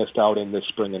that they missed out in this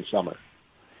spring and summer.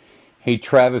 Hey,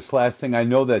 Travis, last thing, I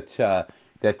know that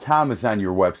that Tom is on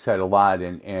your website a lot,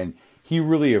 and he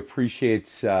really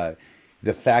appreciates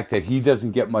the fact that he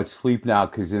doesn't get much sleep now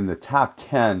because in the top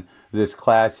 10 of this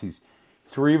class, he's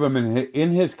 3 of them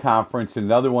in his conference,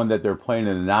 another one that they're playing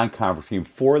in a non-conference game.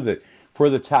 4 of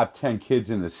the top 10 kids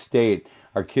in the state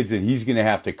are kids that he's going to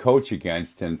have to coach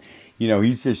against, and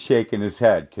he's just shaking his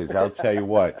head because I'll tell you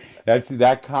what,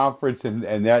 that conference and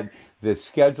that the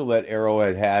schedule that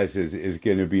Arrowhead has is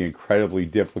going to be incredibly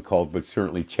difficult, but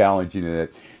certainly challenging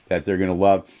that they're going to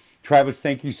love. Travis,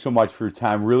 thank you so much for your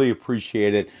time. Really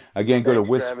appreciate it. Again, go to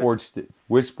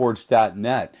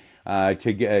wisports.net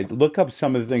to look up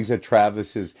some of the things that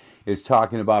Travis is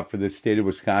talking about for the state of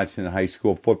Wisconsin and high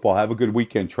school football. Have a good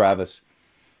weekend, Travis.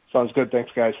 Sounds good.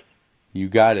 Thanks, guys. You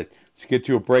got it. Let's get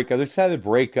to a break. Other side of the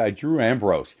break, Drew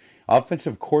Ambrose,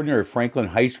 offensive coordinator at Franklin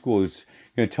High School, is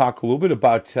going to talk a little bit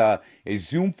about a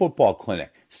Zoom football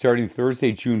clinic starting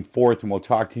Thursday, June 4th, and we'll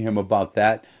talk to him about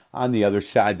that on the other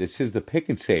side. This is the Pick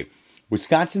and Save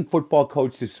Wisconsin Football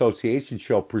Coaches Association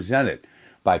show presented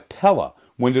by Pella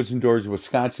Windows and Doors of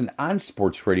Wisconsin on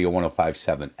Sports Radio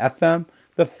 105.7 FM,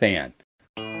 The Fan.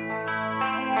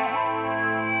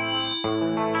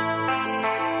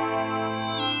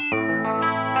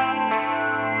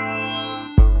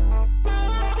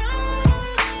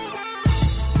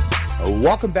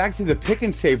 Welcome back to the Pick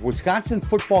and Save Wisconsin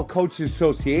Football Coaches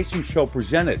Association show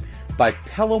presented by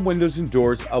Pella Windows and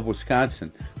Doors of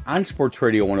Wisconsin on Sports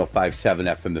Radio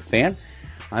 105.7 FM The Fan.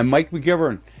 I'm Mike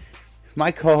McGivern. My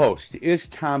co-host is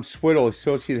Tom Swiddle,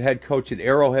 Associate Head Coach at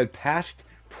Arrowhead, past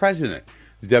President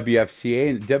of the WFCA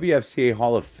and WFCA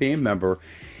Hall of Fame member.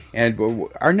 And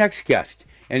our next guest,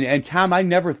 and Tom, I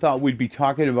never thought we'd be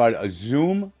talking about a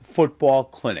Zoom football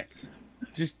clinic.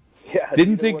 Just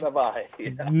didn't think,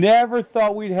 never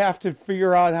thought we'd have to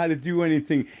figure out how to do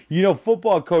anything.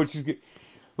 Football coaches,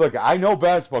 look, I know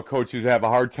basketball coaches have a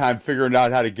hard time figuring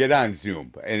out how to get on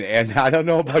Zoom. And I don't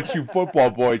know about you football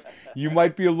boys. You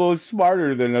might be a little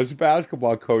smarter than us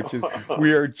basketball coaches.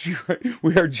 We are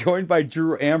joined by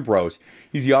Drew Ambrose.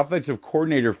 He's the offensive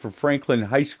coordinator for Franklin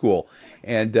High School.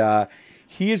 And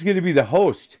he is going to be the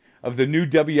host of the new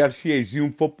WFCA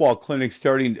Zoom football clinic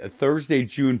starting Thursday,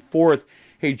 June 4th.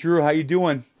 Hey, Drew, how you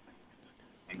doing?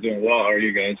 I'm doing well. How are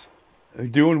you guys?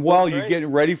 Doing well. You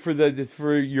getting ready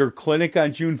for your clinic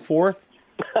on June 4th?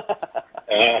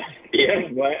 Yeah.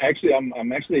 Well, actually,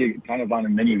 I'm actually kind of on a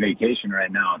mini vacation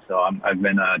right now, so I've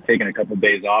been taking a couple of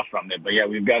days off from it. But yeah,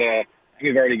 we've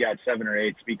already got 7 or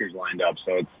 8 speakers lined up,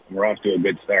 so we're off to a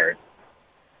good start.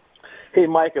 Hey,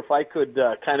 Mike, if I could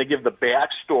kind of give the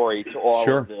backstory to all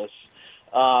of this.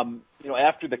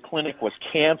 After the clinic was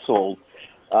canceled,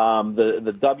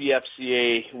 the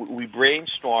WFCA, we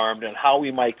brainstormed on how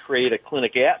we might create a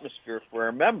clinic atmosphere for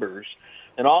our members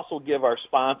and also give our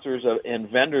sponsors and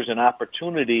vendors an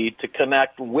opportunity to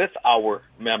connect with our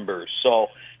members. So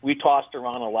we tossed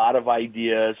around a lot of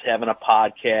ideas, having a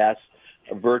podcast,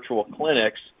 virtual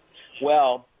clinics.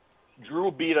 Well,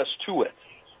 Drew beat us to it.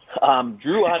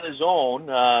 Drew on his own,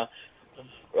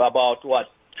 about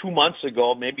 2 months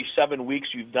ago, maybe 7 weeks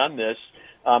you've done this,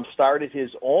 started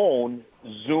his own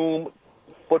Zoom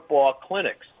football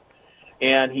clinics.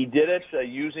 And he did it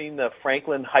using the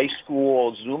Franklin High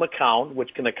School Zoom account,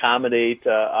 which can accommodate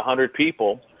 100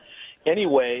 people.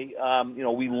 anyway,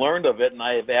 we learned of it, and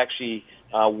I have actually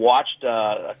watched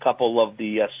a couple of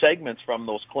the segments from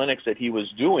those clinics that he was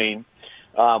doing.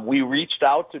 We reached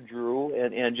out to Drew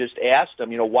and just asked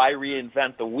him, why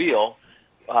reinvent the wheel?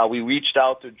 We reached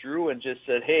out to Drew and just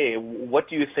said, hey, what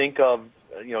do you think of,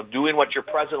 doing what you're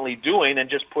presently doing and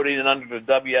just putting it under the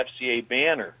WFCA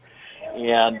banner?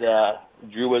 And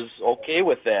Drew was okay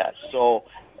with that. So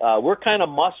we're kind of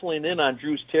muscling in on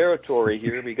Drew's territory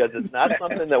here because it's not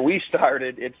something that we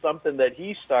started. It's something that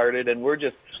he started, and we're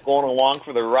just going along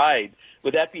for the ride.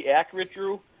 Would that be accurate,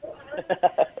 Drew?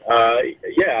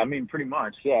 Yeah, pretty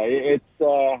much. Yeah, it's,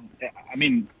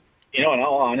 in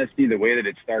all honesty, the way that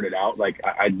it started out,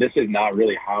 this is not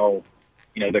really how,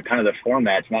 the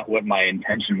format's not what my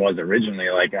intention was originally.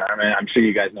 I'm sure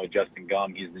you guys know Justin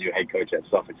Gum. He's the new head coach at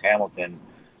Suffolk Hamilton.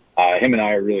 Him and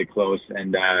I are really close,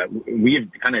 and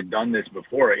we've kind of done this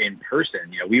before in person.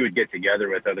 We would get together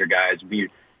with other guys.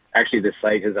 Actually, the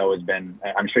site has always been,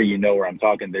 I'm sure you know where I'm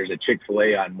talking, there's a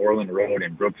Chick-fil-A on Moreland Road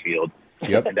in Brookfield.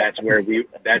 Yep. And that's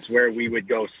where we would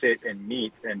go sit and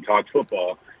meet and talk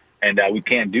football. And we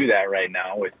can't do that right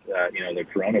now with, the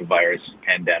coronavirus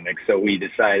pandemic. So we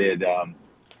decided, I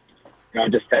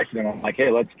just texted him. I'm like,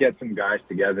 hey, let's get some guys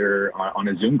together on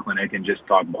a Zoom clinic and just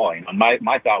talk ball.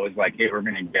 My thought was like, hey, we're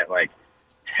going to get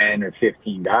 10 or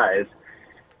 15 guys.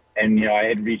 And, I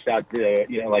had reached out to,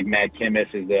 Matt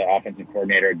Kimmis is the offensive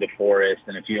coordinator at DeForest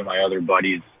and a few of my other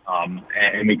buddies. And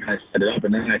we kind of set it up.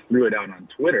 And then I threw it out on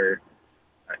Twitter.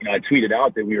 I tweeted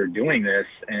out that we were doing this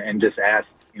and just asked,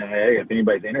 hey, if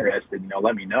anybody's interested,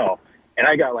 let me know. And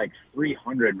I got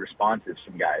 300 responses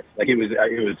from guys. It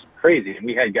was crazy. And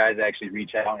we had guys actually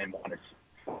reach out and want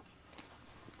to.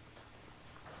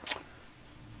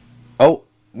 Oh,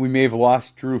 we may have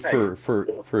lost Drew for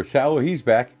a second. Oh, he's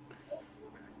back.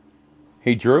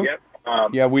 Hey, Drew.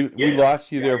 Yep. We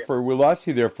lost you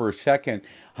there for a second.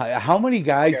 How many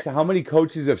guys? How many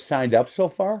coaches have signed up so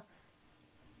far?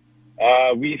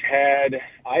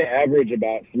 I average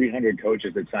about 300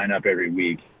 coaches that sign up every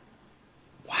week.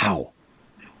 Wow.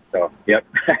 So, yep.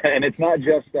 And it's not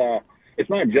just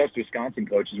Wisconsin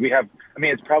coaches. We have,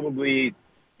 it's probably,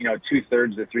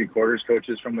 2/3 to 3/4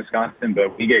 coaches from Wisconsin,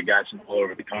 but we get guys from all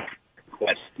over the country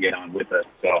to get on with us.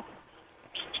 So.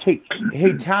 Hey,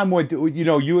 Tom,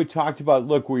 you had talked about,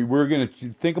 look, we're going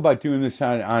to think about doing this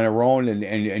on our own,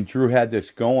 and Drew had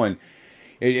this going.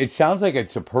 It sounds like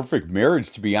it's a perfect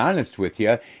marriage, to be honest with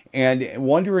you. And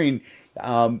wondering,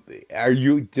 does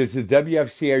the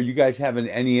WFCA, are you guys having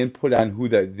any input on who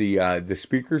the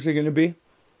speakers are going to be?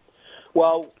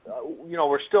 Well,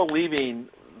 we're still leaving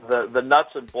the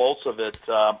nuts and bolts of it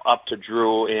up to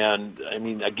Drew. And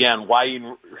again, why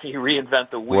you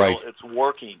reinvent the wheel? Right. It's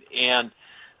working. And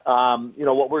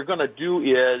what we're going to do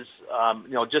is,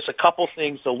 just a couple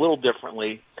things a little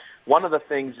differently. One of the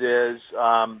things is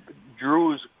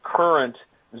Drew's current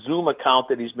Zoom account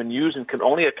that he's been using can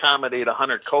only accommodate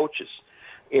 100 coaches.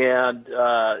 And,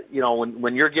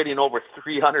 when you're getting over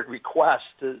 300 requests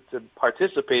to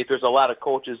participate, there's a lot of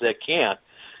coaches that can't.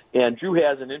 And Drew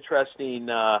has an interesting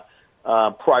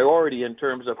priority in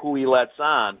terms of who he lets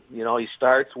on. He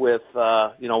starts with,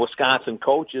 Wisconsin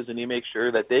coaches, and he makes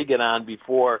sure that they get on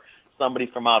before somebody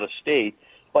from out of state.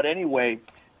 But anyway,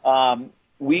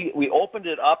 we opened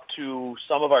it up to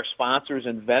some of our sponsors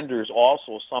and vendors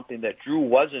also, something that Drew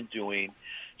wasn't doing.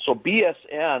 So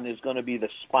BSN is going to be the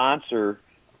sponsor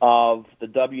of the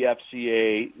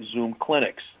WFCA Zoom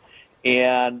clinics.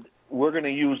 And we're going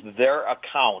to use their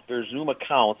account, their Zoom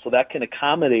account, so that can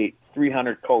accommodate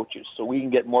 300 coaches, so we can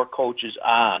get more coaches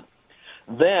on.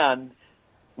 Then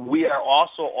we are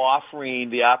also offering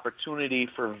the opportunity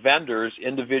for vendors,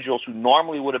 individuals who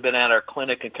normally would have been at our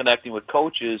clinic and connecting with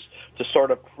coaches, to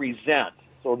sort of present.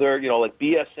 So they're,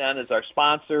 BSN is our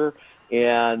sponsor,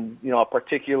 and, a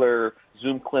particular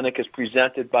Zoom clinic is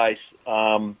presented by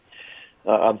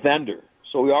a vendor.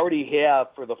 So we already have,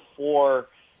 for the 4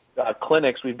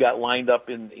 clinics we've got lined up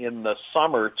in the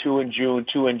summer, 2 in June,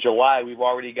 2 in July, we've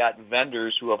already got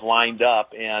vendors who have lined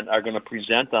up and are going to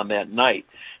present on that night.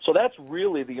 So that's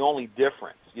really the only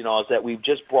difference, is that we've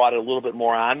just brought a little bit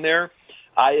more on there.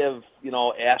 I have,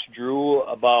 asked Drew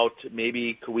about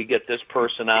maybe could we get this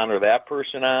person on or that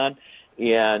person on,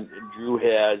 and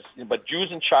but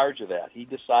Drew's in charge of that. He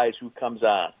decides who comes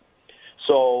on.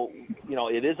 So,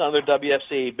 it is under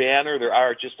WFCA banner. There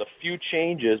are just a few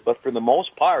changes, but for the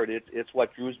most part, it's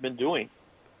what Drew's been doing.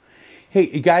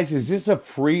 Hey, guys, is this a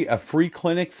free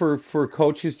clinic for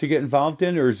coaches to get involved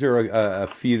in, or is there a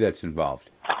fee that's involved?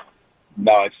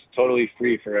 No, it's totally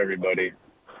free for everybody.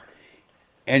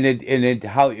 And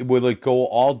how will it go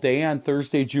all day on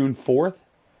Thursday, June 4th?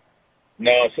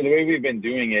 No, so the way we've been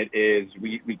doing it is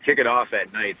we kick it off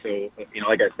at night. So,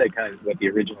 like I said, kind of what the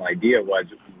original idea was,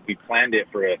 we planned it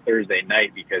for a Thursday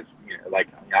night because, like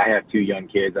I have 2 young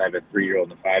kids. I have a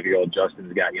 3-year-old and a 5-year-old.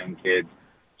 Justin's got young kids.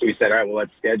 So we said, all right, well,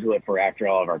 let's schedule it for after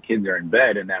all of our kids are in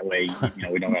bed. And that way,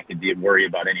 we don't have to worry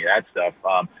about any of that stuff.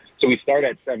 So we start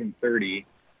at 7:30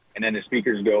 and then the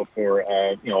speakers go for,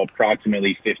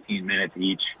 approximately 15 minutes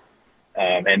each.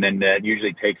 And then that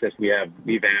usually takes us,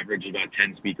 we've averaged about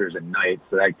 10 speakers a night.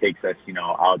 So that takes us,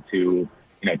 out to,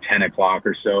 10 o'clock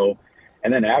or so.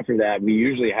 And then after that, we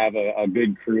usually have a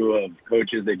good crew of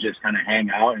coaches that just kind of hang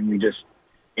out and we just,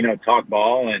 talk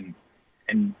ball and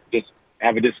just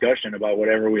have a discussion about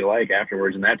whatever we like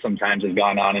afterwards. And that sometimes has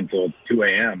gone on until 2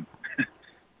 a.m.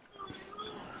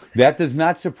 That does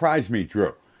not surprise me,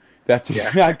 Drew. That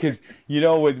does not, because,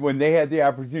 when they had the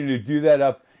opportunity to do that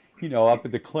up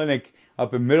at the clinic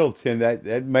up in Middleton,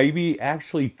 that may be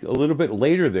actually a little bit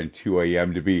later than 2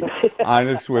 a.m., to be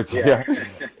honest with you.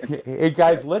 Hey,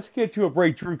 guys, let's get to a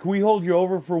break. Drew, can we hold you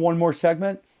over for one more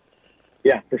segment?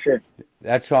 Yeah, for sure.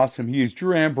 That's awesome. He is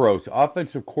Drew Ambrose,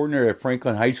 offensive coordinator at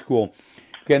Franklin High School.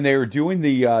 Again, they are doing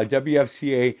the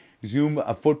WFCA Zoom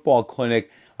football clinic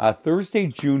Thursday,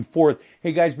 June 4th.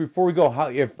 Hey, guys, before we go,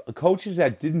 if coaches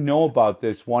that didn't know about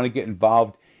this want to get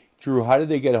involved, Drew, how do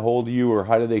they get a hold of you or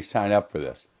how do they sign up for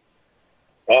this?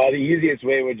 The easiest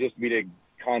way would just be to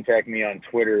contact me on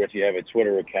Twitter if you have a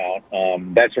Twitter account.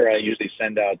 That's where I usually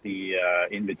send out the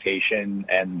invitation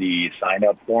and the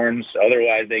sign-up forms.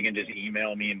 Otherwise, they can just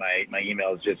email me. My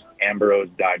email is just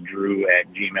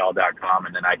ambrose.drew@gmail.com,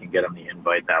 and then I can get them the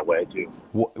invite that way, too.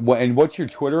 And what's your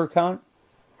Twitter account?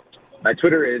 My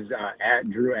Twitter is at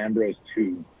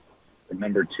DrewAmbrose2, the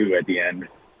number 2 at the end.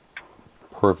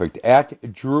 Perfect.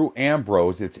 At Drew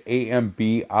Ambrose, it's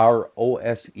AMBROSE,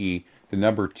 the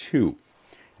number 2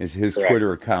 is his Correct.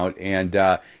 Twitter account, and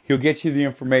he'll get you the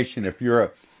information. If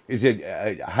you're is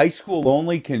it high school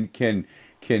only? Can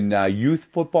youth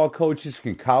football coaches,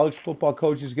 can college football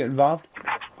coaches get involved?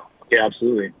 Yeah,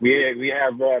 absolutely. We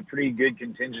have a pretty good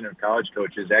contingent of college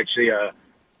coaches. Actually,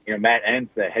 Matt Entz,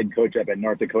 the head coach up at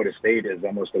North Dakota State, is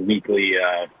almost a weekly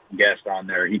guest on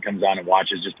there. He comes on and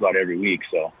watches just about every week,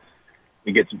 so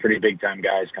we get some pretty big-time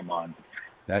guys come on.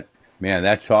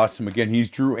 That's awesome. Again, he's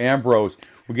Drew Ambrose.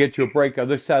 We'll get to a break. On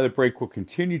this side of the break, we'll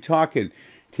continue talking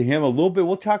to him a little bit.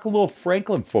 We'll talk a little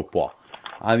Franklin football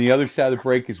on the other side of the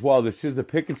break as well. This is the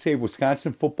Pick and Save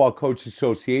Wisconsin Football Coaches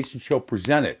Association show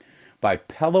presented by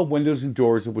Pella Windows and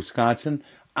Doors of Wisconsin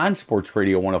on Sports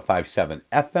Radio 105.7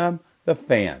 FM, The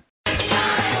Fan.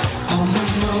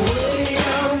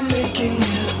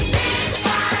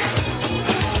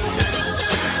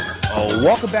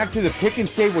 Welcome back to the Pick and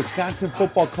Save Wisconsin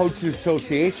Football Coaches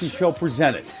Association show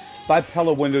presented by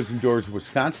Pella Windows and Doors of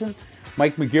Wisconsin.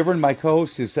 Mike McGivern, my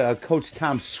co-host, is Coach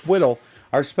Tom Swiddle.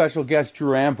 Our special guest,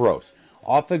 Drew Ambrose,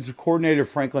 offensive coordinator,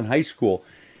 Franklin High School,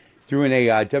 doing a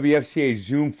WFCA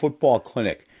Zoom football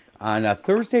clinic on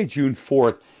Thursday, June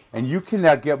 4th. And you can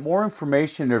get more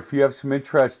information, or if you have some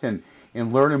interest in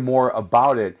learning more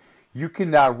about it, you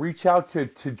can reach out to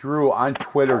Drew on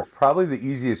Twitter. Probably the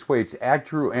easiest way. It's at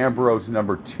Drew Ambrose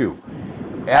number 2.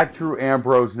 At Drew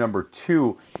Ambrose number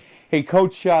 2. Hey,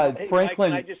 Coach Franklin. Mike,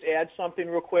 can I just add something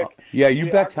real quick? Yeah,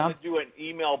 you bet, Tom. We're going to do an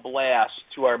email blast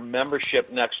to our membership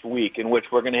next week in which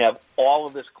we're going to have all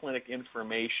of this clinic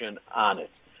information on it.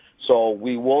 So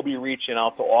we will be reaching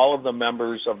out to all of the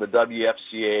members of the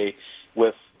WFCA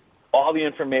with all the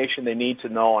information they need to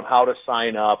know on how to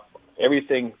sign up.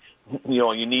 Everything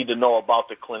you need to know about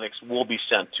the clinics will be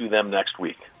sent to them next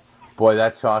week. Boy,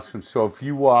 that's awesome. So if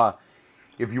you want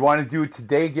to do it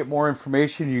today, get more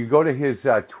information, you can go to his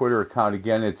Twitter account.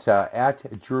 Again, it's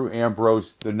at Drew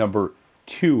Ambrose, the number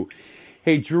 2.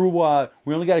 Hey, Drew,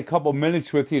 we only got a couple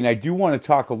minutes with you, and I do want to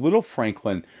talk a little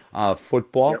Franklin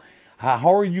football. Yep.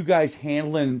 How are you guys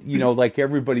handling, like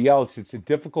everybody else? It's a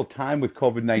difficult time with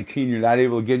COVID-19. You're not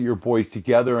able to get your boys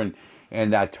together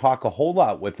and talk a whole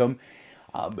lot with them.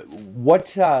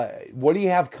 What do you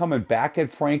have coming back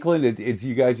at Franklin?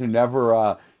 You guys are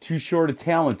never too short of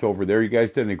talent over there. You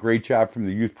guys done a great job from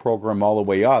the youth program all the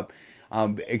way up.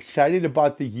 Excited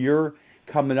about the year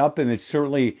coming up, and it's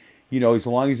certainly, as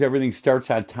long as everything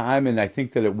starts on time, and I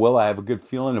think that it will. I have a good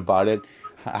feeling about it.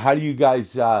 How do you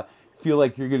guys feel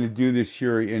like you're going to do this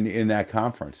year in that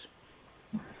conference?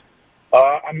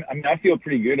 I feel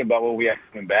pretty good about what we have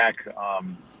coming back.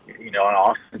 On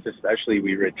offense especially,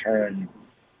 we return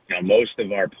most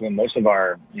of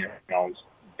our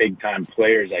big time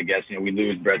players. I guess we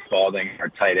lose Brett Spalding, our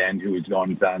tight end, who is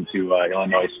going down to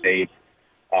Illinois State.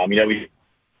 We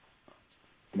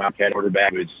Marquette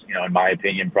quarterback, who's in my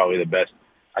opinion probably the best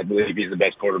I believe he's the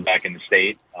best quarterback in the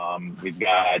state. We've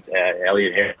got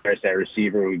Elliott Harris at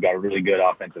receiver. We've got a really good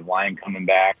offensive line coming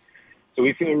back. So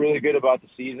we feel really good about the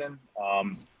season.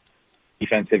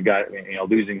 Defense have got,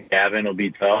 losing Gavin will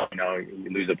be tough. You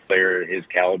lose a player his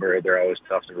caliber, they're always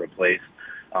tough to replace.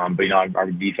 But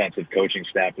our defensive coaching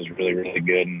staff is really, really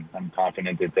good, and I'm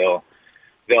confident that they'll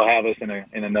have us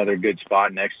in another good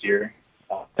spot next year.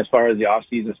 As far as the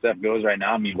off-season stuff goes right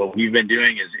now, I mean, what we've been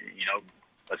doing is,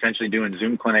 essentially doing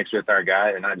Zoom clinics with our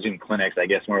guys, or not Zoom clinics, I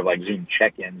guess more of like Zoom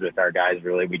check-ins with our guys,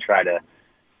 really. We try to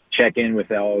check in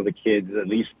with all the kids at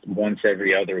least once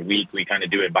every other week. We kind of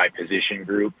do it by position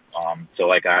group. So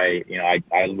like I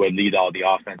would lead all the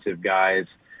offensive guys.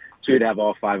 So we'd have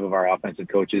all 5 of our offensive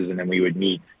coaches, and then we would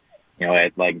meet,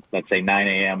 at like, let's say 9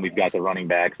 a.m. we've got the running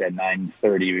backs. At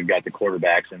 9:30 we've got the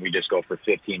quarterbacks, and we just go for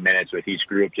 15 minutes with each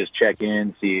group, just check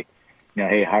in, see,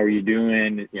 hey, how are you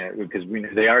doing? Because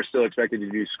they are still expected to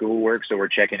do schoolwork, so we're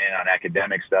checking in on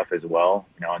academic stuff as well,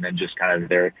 and then just kind of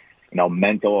their,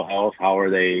 mental health. How are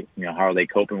they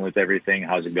coping with everything?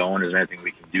 How's it going? Is there anything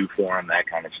we can do for them? That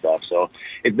kind of stuff. So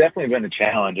it's definitely been a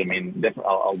challenge. I mean,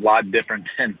 a lot different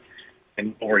than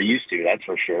what we're used to, that's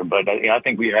for sure. But I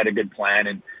think we had a good plan,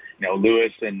 and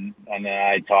Lewis and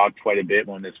I talked quite a bit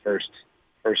when this first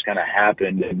kind of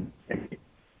happened, and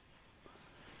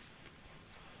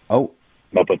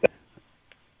up with that.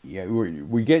 Yeah,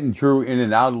 we're getting Drew in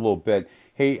and out a little bit.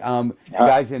 Hey,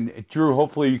 guys, and Drew,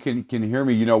 hopefully you can hear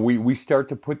me. We start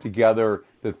to put together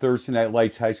the Thursday Night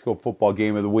Lights High School Football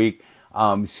Game of the Week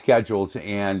schedules,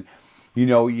 and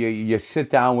you sit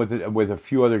down with a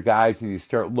few other guys and you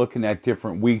start looking at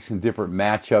different weeks and different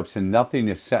matchups, and nothing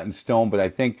is set in stone. But I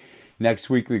think next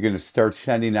week they're going to start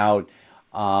sending out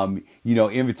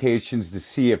invitations to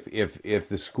see if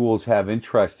the schools have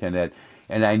interest in it.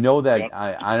 And I know that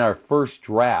on our first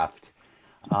draft,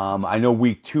 I know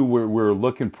week 2 we're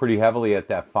looking pretty heavily at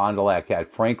that Fond du Lac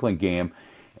at Franklin game,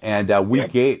 and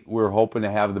week 8 we're hoping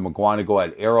to have the McGuanago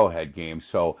at Arrowhead game.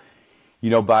 So,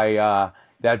 by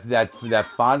that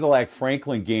Fond du Lac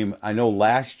Franklin game, I know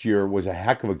last year was a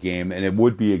heck of a game, and it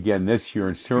would be again this year.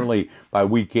 And certainly by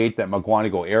week 8, that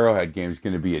McGuanago Arrowhead game is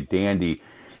going to be a dandy.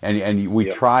 And we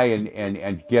try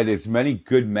and get as many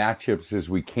good matchups as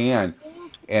we can.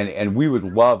 And we would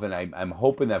love, and I'm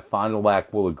hoping that Fond du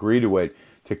Lac will agree to it,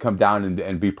 to come down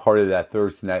and be part of that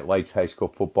Thursday Night Lights High School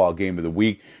Football Game of the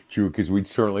Week, Drew, because we'd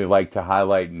certainly like to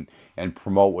highlight and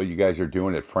promote what you guys are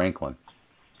doing at Franklin.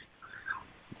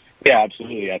 Yeah,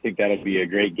 absolutely. I think that'll be a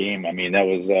great game. I mean, that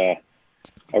was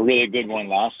a really good one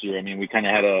last year. I mean, we kind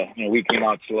of had we came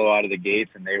out slow out of the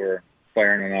gates, and they were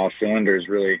firing on all cylinders.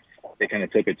 Really, they kind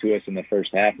of took it to us in the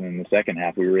first half, and in the second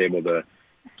half we were able to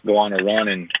go on a run,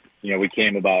 and we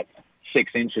came about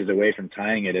 6 inches away from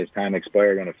tying it as time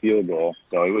expired on a field goal.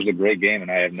 So it was a great game, and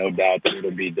I have no doubt that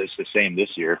it'll be the same this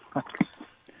year.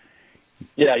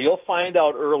 Yeah, you'll find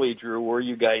out early, Drew, where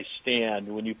you guys stand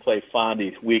when you play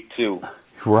Fondy week 2.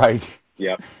 Right.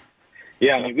 Yep.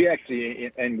 Yeah, I mean, we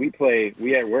actually, and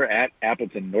we're at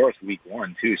Appleton North week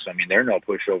 1 too. So I mean, they're no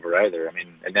pushover either. I mean,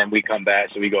 and then we come back,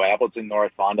 so we go Appleton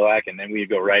North, Fond du Lac, and then we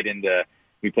go right into,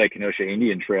 we play Kenosha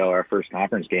Indian Trail, our first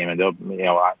conference game, and they'll,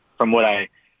 from what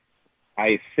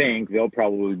I think they'll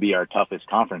probably be our toughest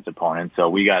conference opponent. So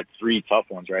we got 3 tough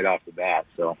ones right off the bat.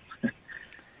 So.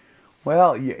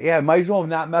 Well, yeah, might as well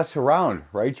not mess around,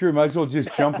 right, Drew? Might as well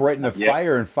just jump right in the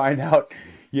fire and find out.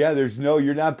 Yeah,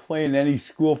 you're not playing any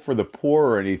school for the poor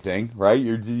or anything, right?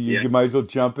 You might as well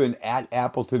jump in at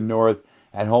Appleton North,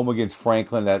 at home against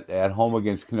Franklin, at home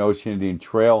against Kenosha Indian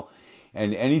Trail.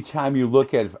 And anytime you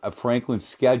look at a Franklin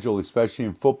schedule, especially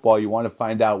in football, you want to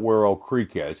find out where Oak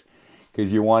Creek is,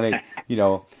 because you want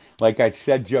to, like I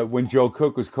said, when Joe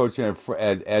Cook was coaching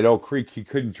at Oak Creek, he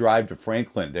couldn't drive to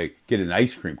Franklin to get an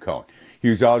ice cream cone. He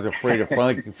was always afraid of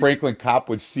Franklin cop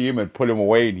would see him and put him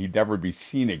away, and he'd never be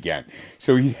seen again.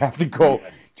 So he'd have to go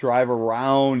drive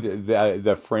around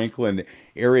the Franklin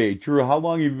area. Drew, how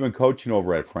long have you been coaching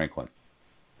over at Franklin?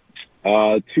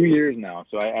 2 years now.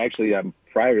 So I actually,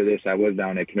 prior to this, I was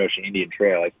down at Kenosha Indian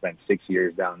Trail. I spent 6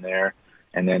 years down there.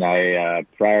 And then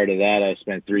prior to that, I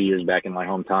spent 3 years back in my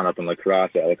hometown up in La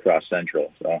Crosse at La Crosse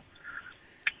Central. So,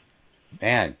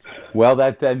 man, well,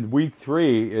 then week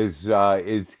 3 is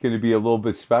it's going to be a little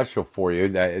bit special for you.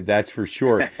 That's for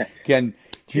sure. Again,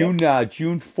 June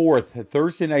 4th,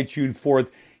 Thursday night, June 4th.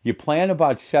 You plan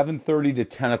about 7:30 to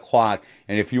 10 o'clock,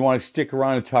 and if you want to stick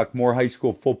around and talk more high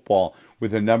school football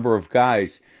with a number of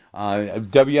guys,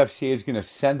 WFCA is going to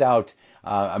send out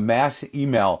a mass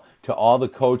email to all the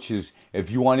coaches.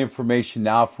 If you want information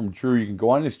now from Drew, you can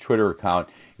go on his Twitter account.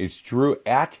 It's Drew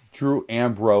 @Drew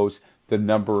Ambrose, the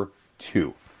number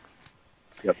 2.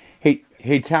 Yep. Hey,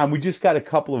 Hey, Tom, we just got a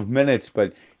couple of minutes,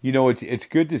 but, it's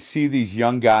good to see these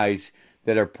young guys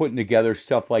that are putting together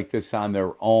stuff like this on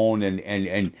their own.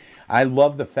 And I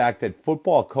love the fact that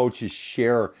football coaches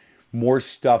share more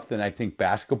stuff than I think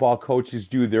basketball coaches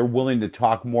do. They're willing to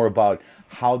talk more about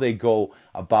how they go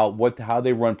about how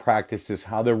they run practices,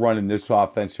 how they're running this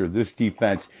offense or this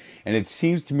defense. And it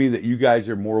seems to me that you guys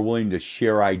are more willing to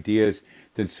share ideas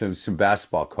than some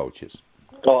basketball coaches.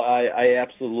 Oh, I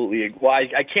absolutely agree. Well,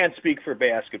 I can't speak for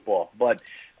basketball, but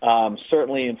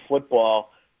certainly in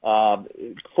football,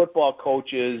 football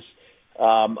coaches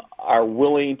are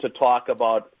willing to talk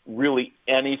about really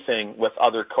anything with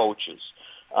other coaches.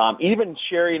 Even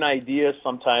sharing ideas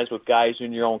sometimes with guys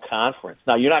in your own conference.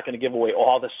 Now, you're not going to give away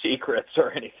all the secrets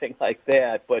or anything like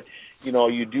that, but,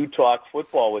 you do talk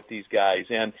football with these guys.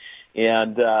 And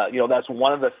that's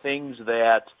one of the things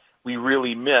that we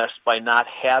really missed by not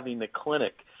having the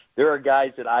clinic. There are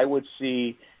guys that I would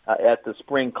see at the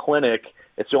spring clinic.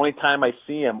 It's the only time I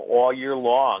see them all year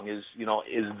long is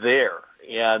there.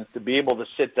 And to be able to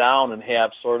sit down and have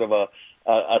sort of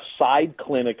a side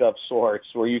clinic of sorts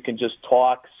where you can just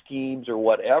talk schemes or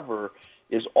whatever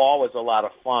is always a lot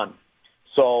of fun.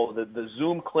 So the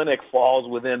Zoom clinic falls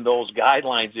within those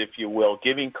guidelines, if you will,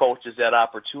 giving coaches that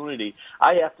opportunity.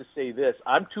 I have to say this.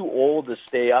 I'm too old to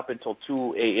stay up until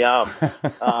 2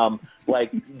 a.m.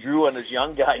 Like Drew and his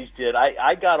young guys did.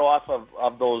 I got off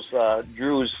of those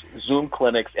Drew's Zoom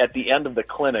clinics at the end of the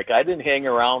clinic. I didn't hang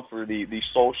around for the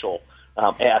social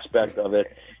aspect of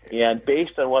it. And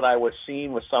based on what I was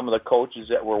seeing with some of the coaches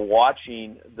that were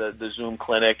watching the Zoom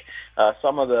clinic,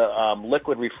 some of the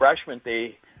liquid refreshment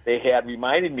they had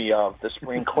reminded me of the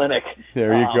spring clinic.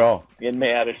 There you go. In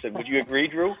Madison. Would you agree,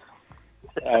 Drew?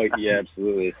 Yeah,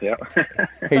 absolutely. Yeah.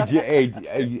 Hey,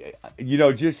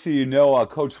 just so you know,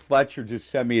 Coach Fletcher just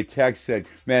sent me a text, said,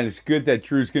 man, it's good that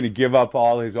Drew's going to give up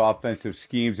all his offensive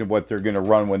schemes and what they're going to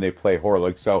run when they play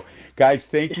Horlick. So, guys,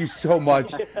 thank you so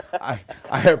much. I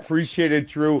appreciate it,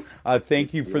 Drew.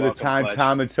 Thank you for the time, Bud.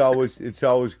 Tom. It's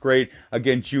always great.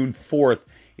 Again, June 4th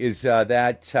is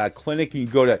that clinic. You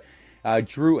can go to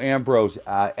Drew Ambrose,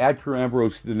 at Drew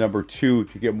Ambrose, the number 2,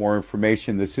 to get more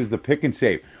information. This is the Pick and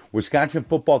Save Wisconsin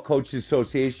Football Coaches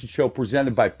Association show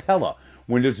presented by Pella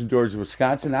Windows and Doors of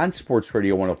Wisconsin on Sports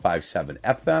Radio 105.7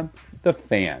 FM, The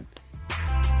Fan.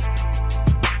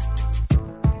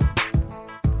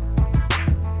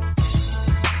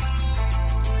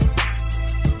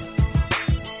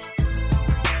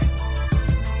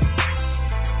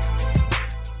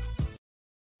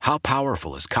 How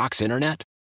powerful is Cox Internet?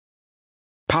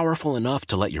 Powerful enough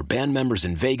to let your band members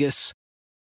in Vegas,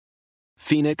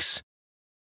 Phoenix,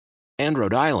 and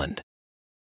Rhode Island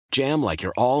jam like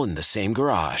you're all in the same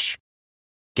garage.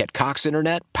 Get Cox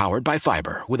Internet powered by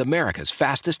fiber with America's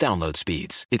fastest download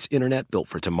speeds. It's internet built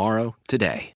for tomorrow,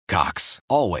 today. Cox,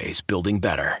 always building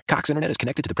better. Cox Internet is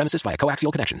connected to the premises via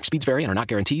coaxial connection. Speeds vary and are not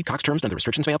guaranteed. Cox terms and other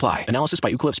restrictions may apply. Analysis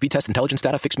by Ookla Speed Test Intelligence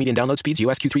Data. Fixed median download speeds.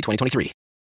 US Q3 2023.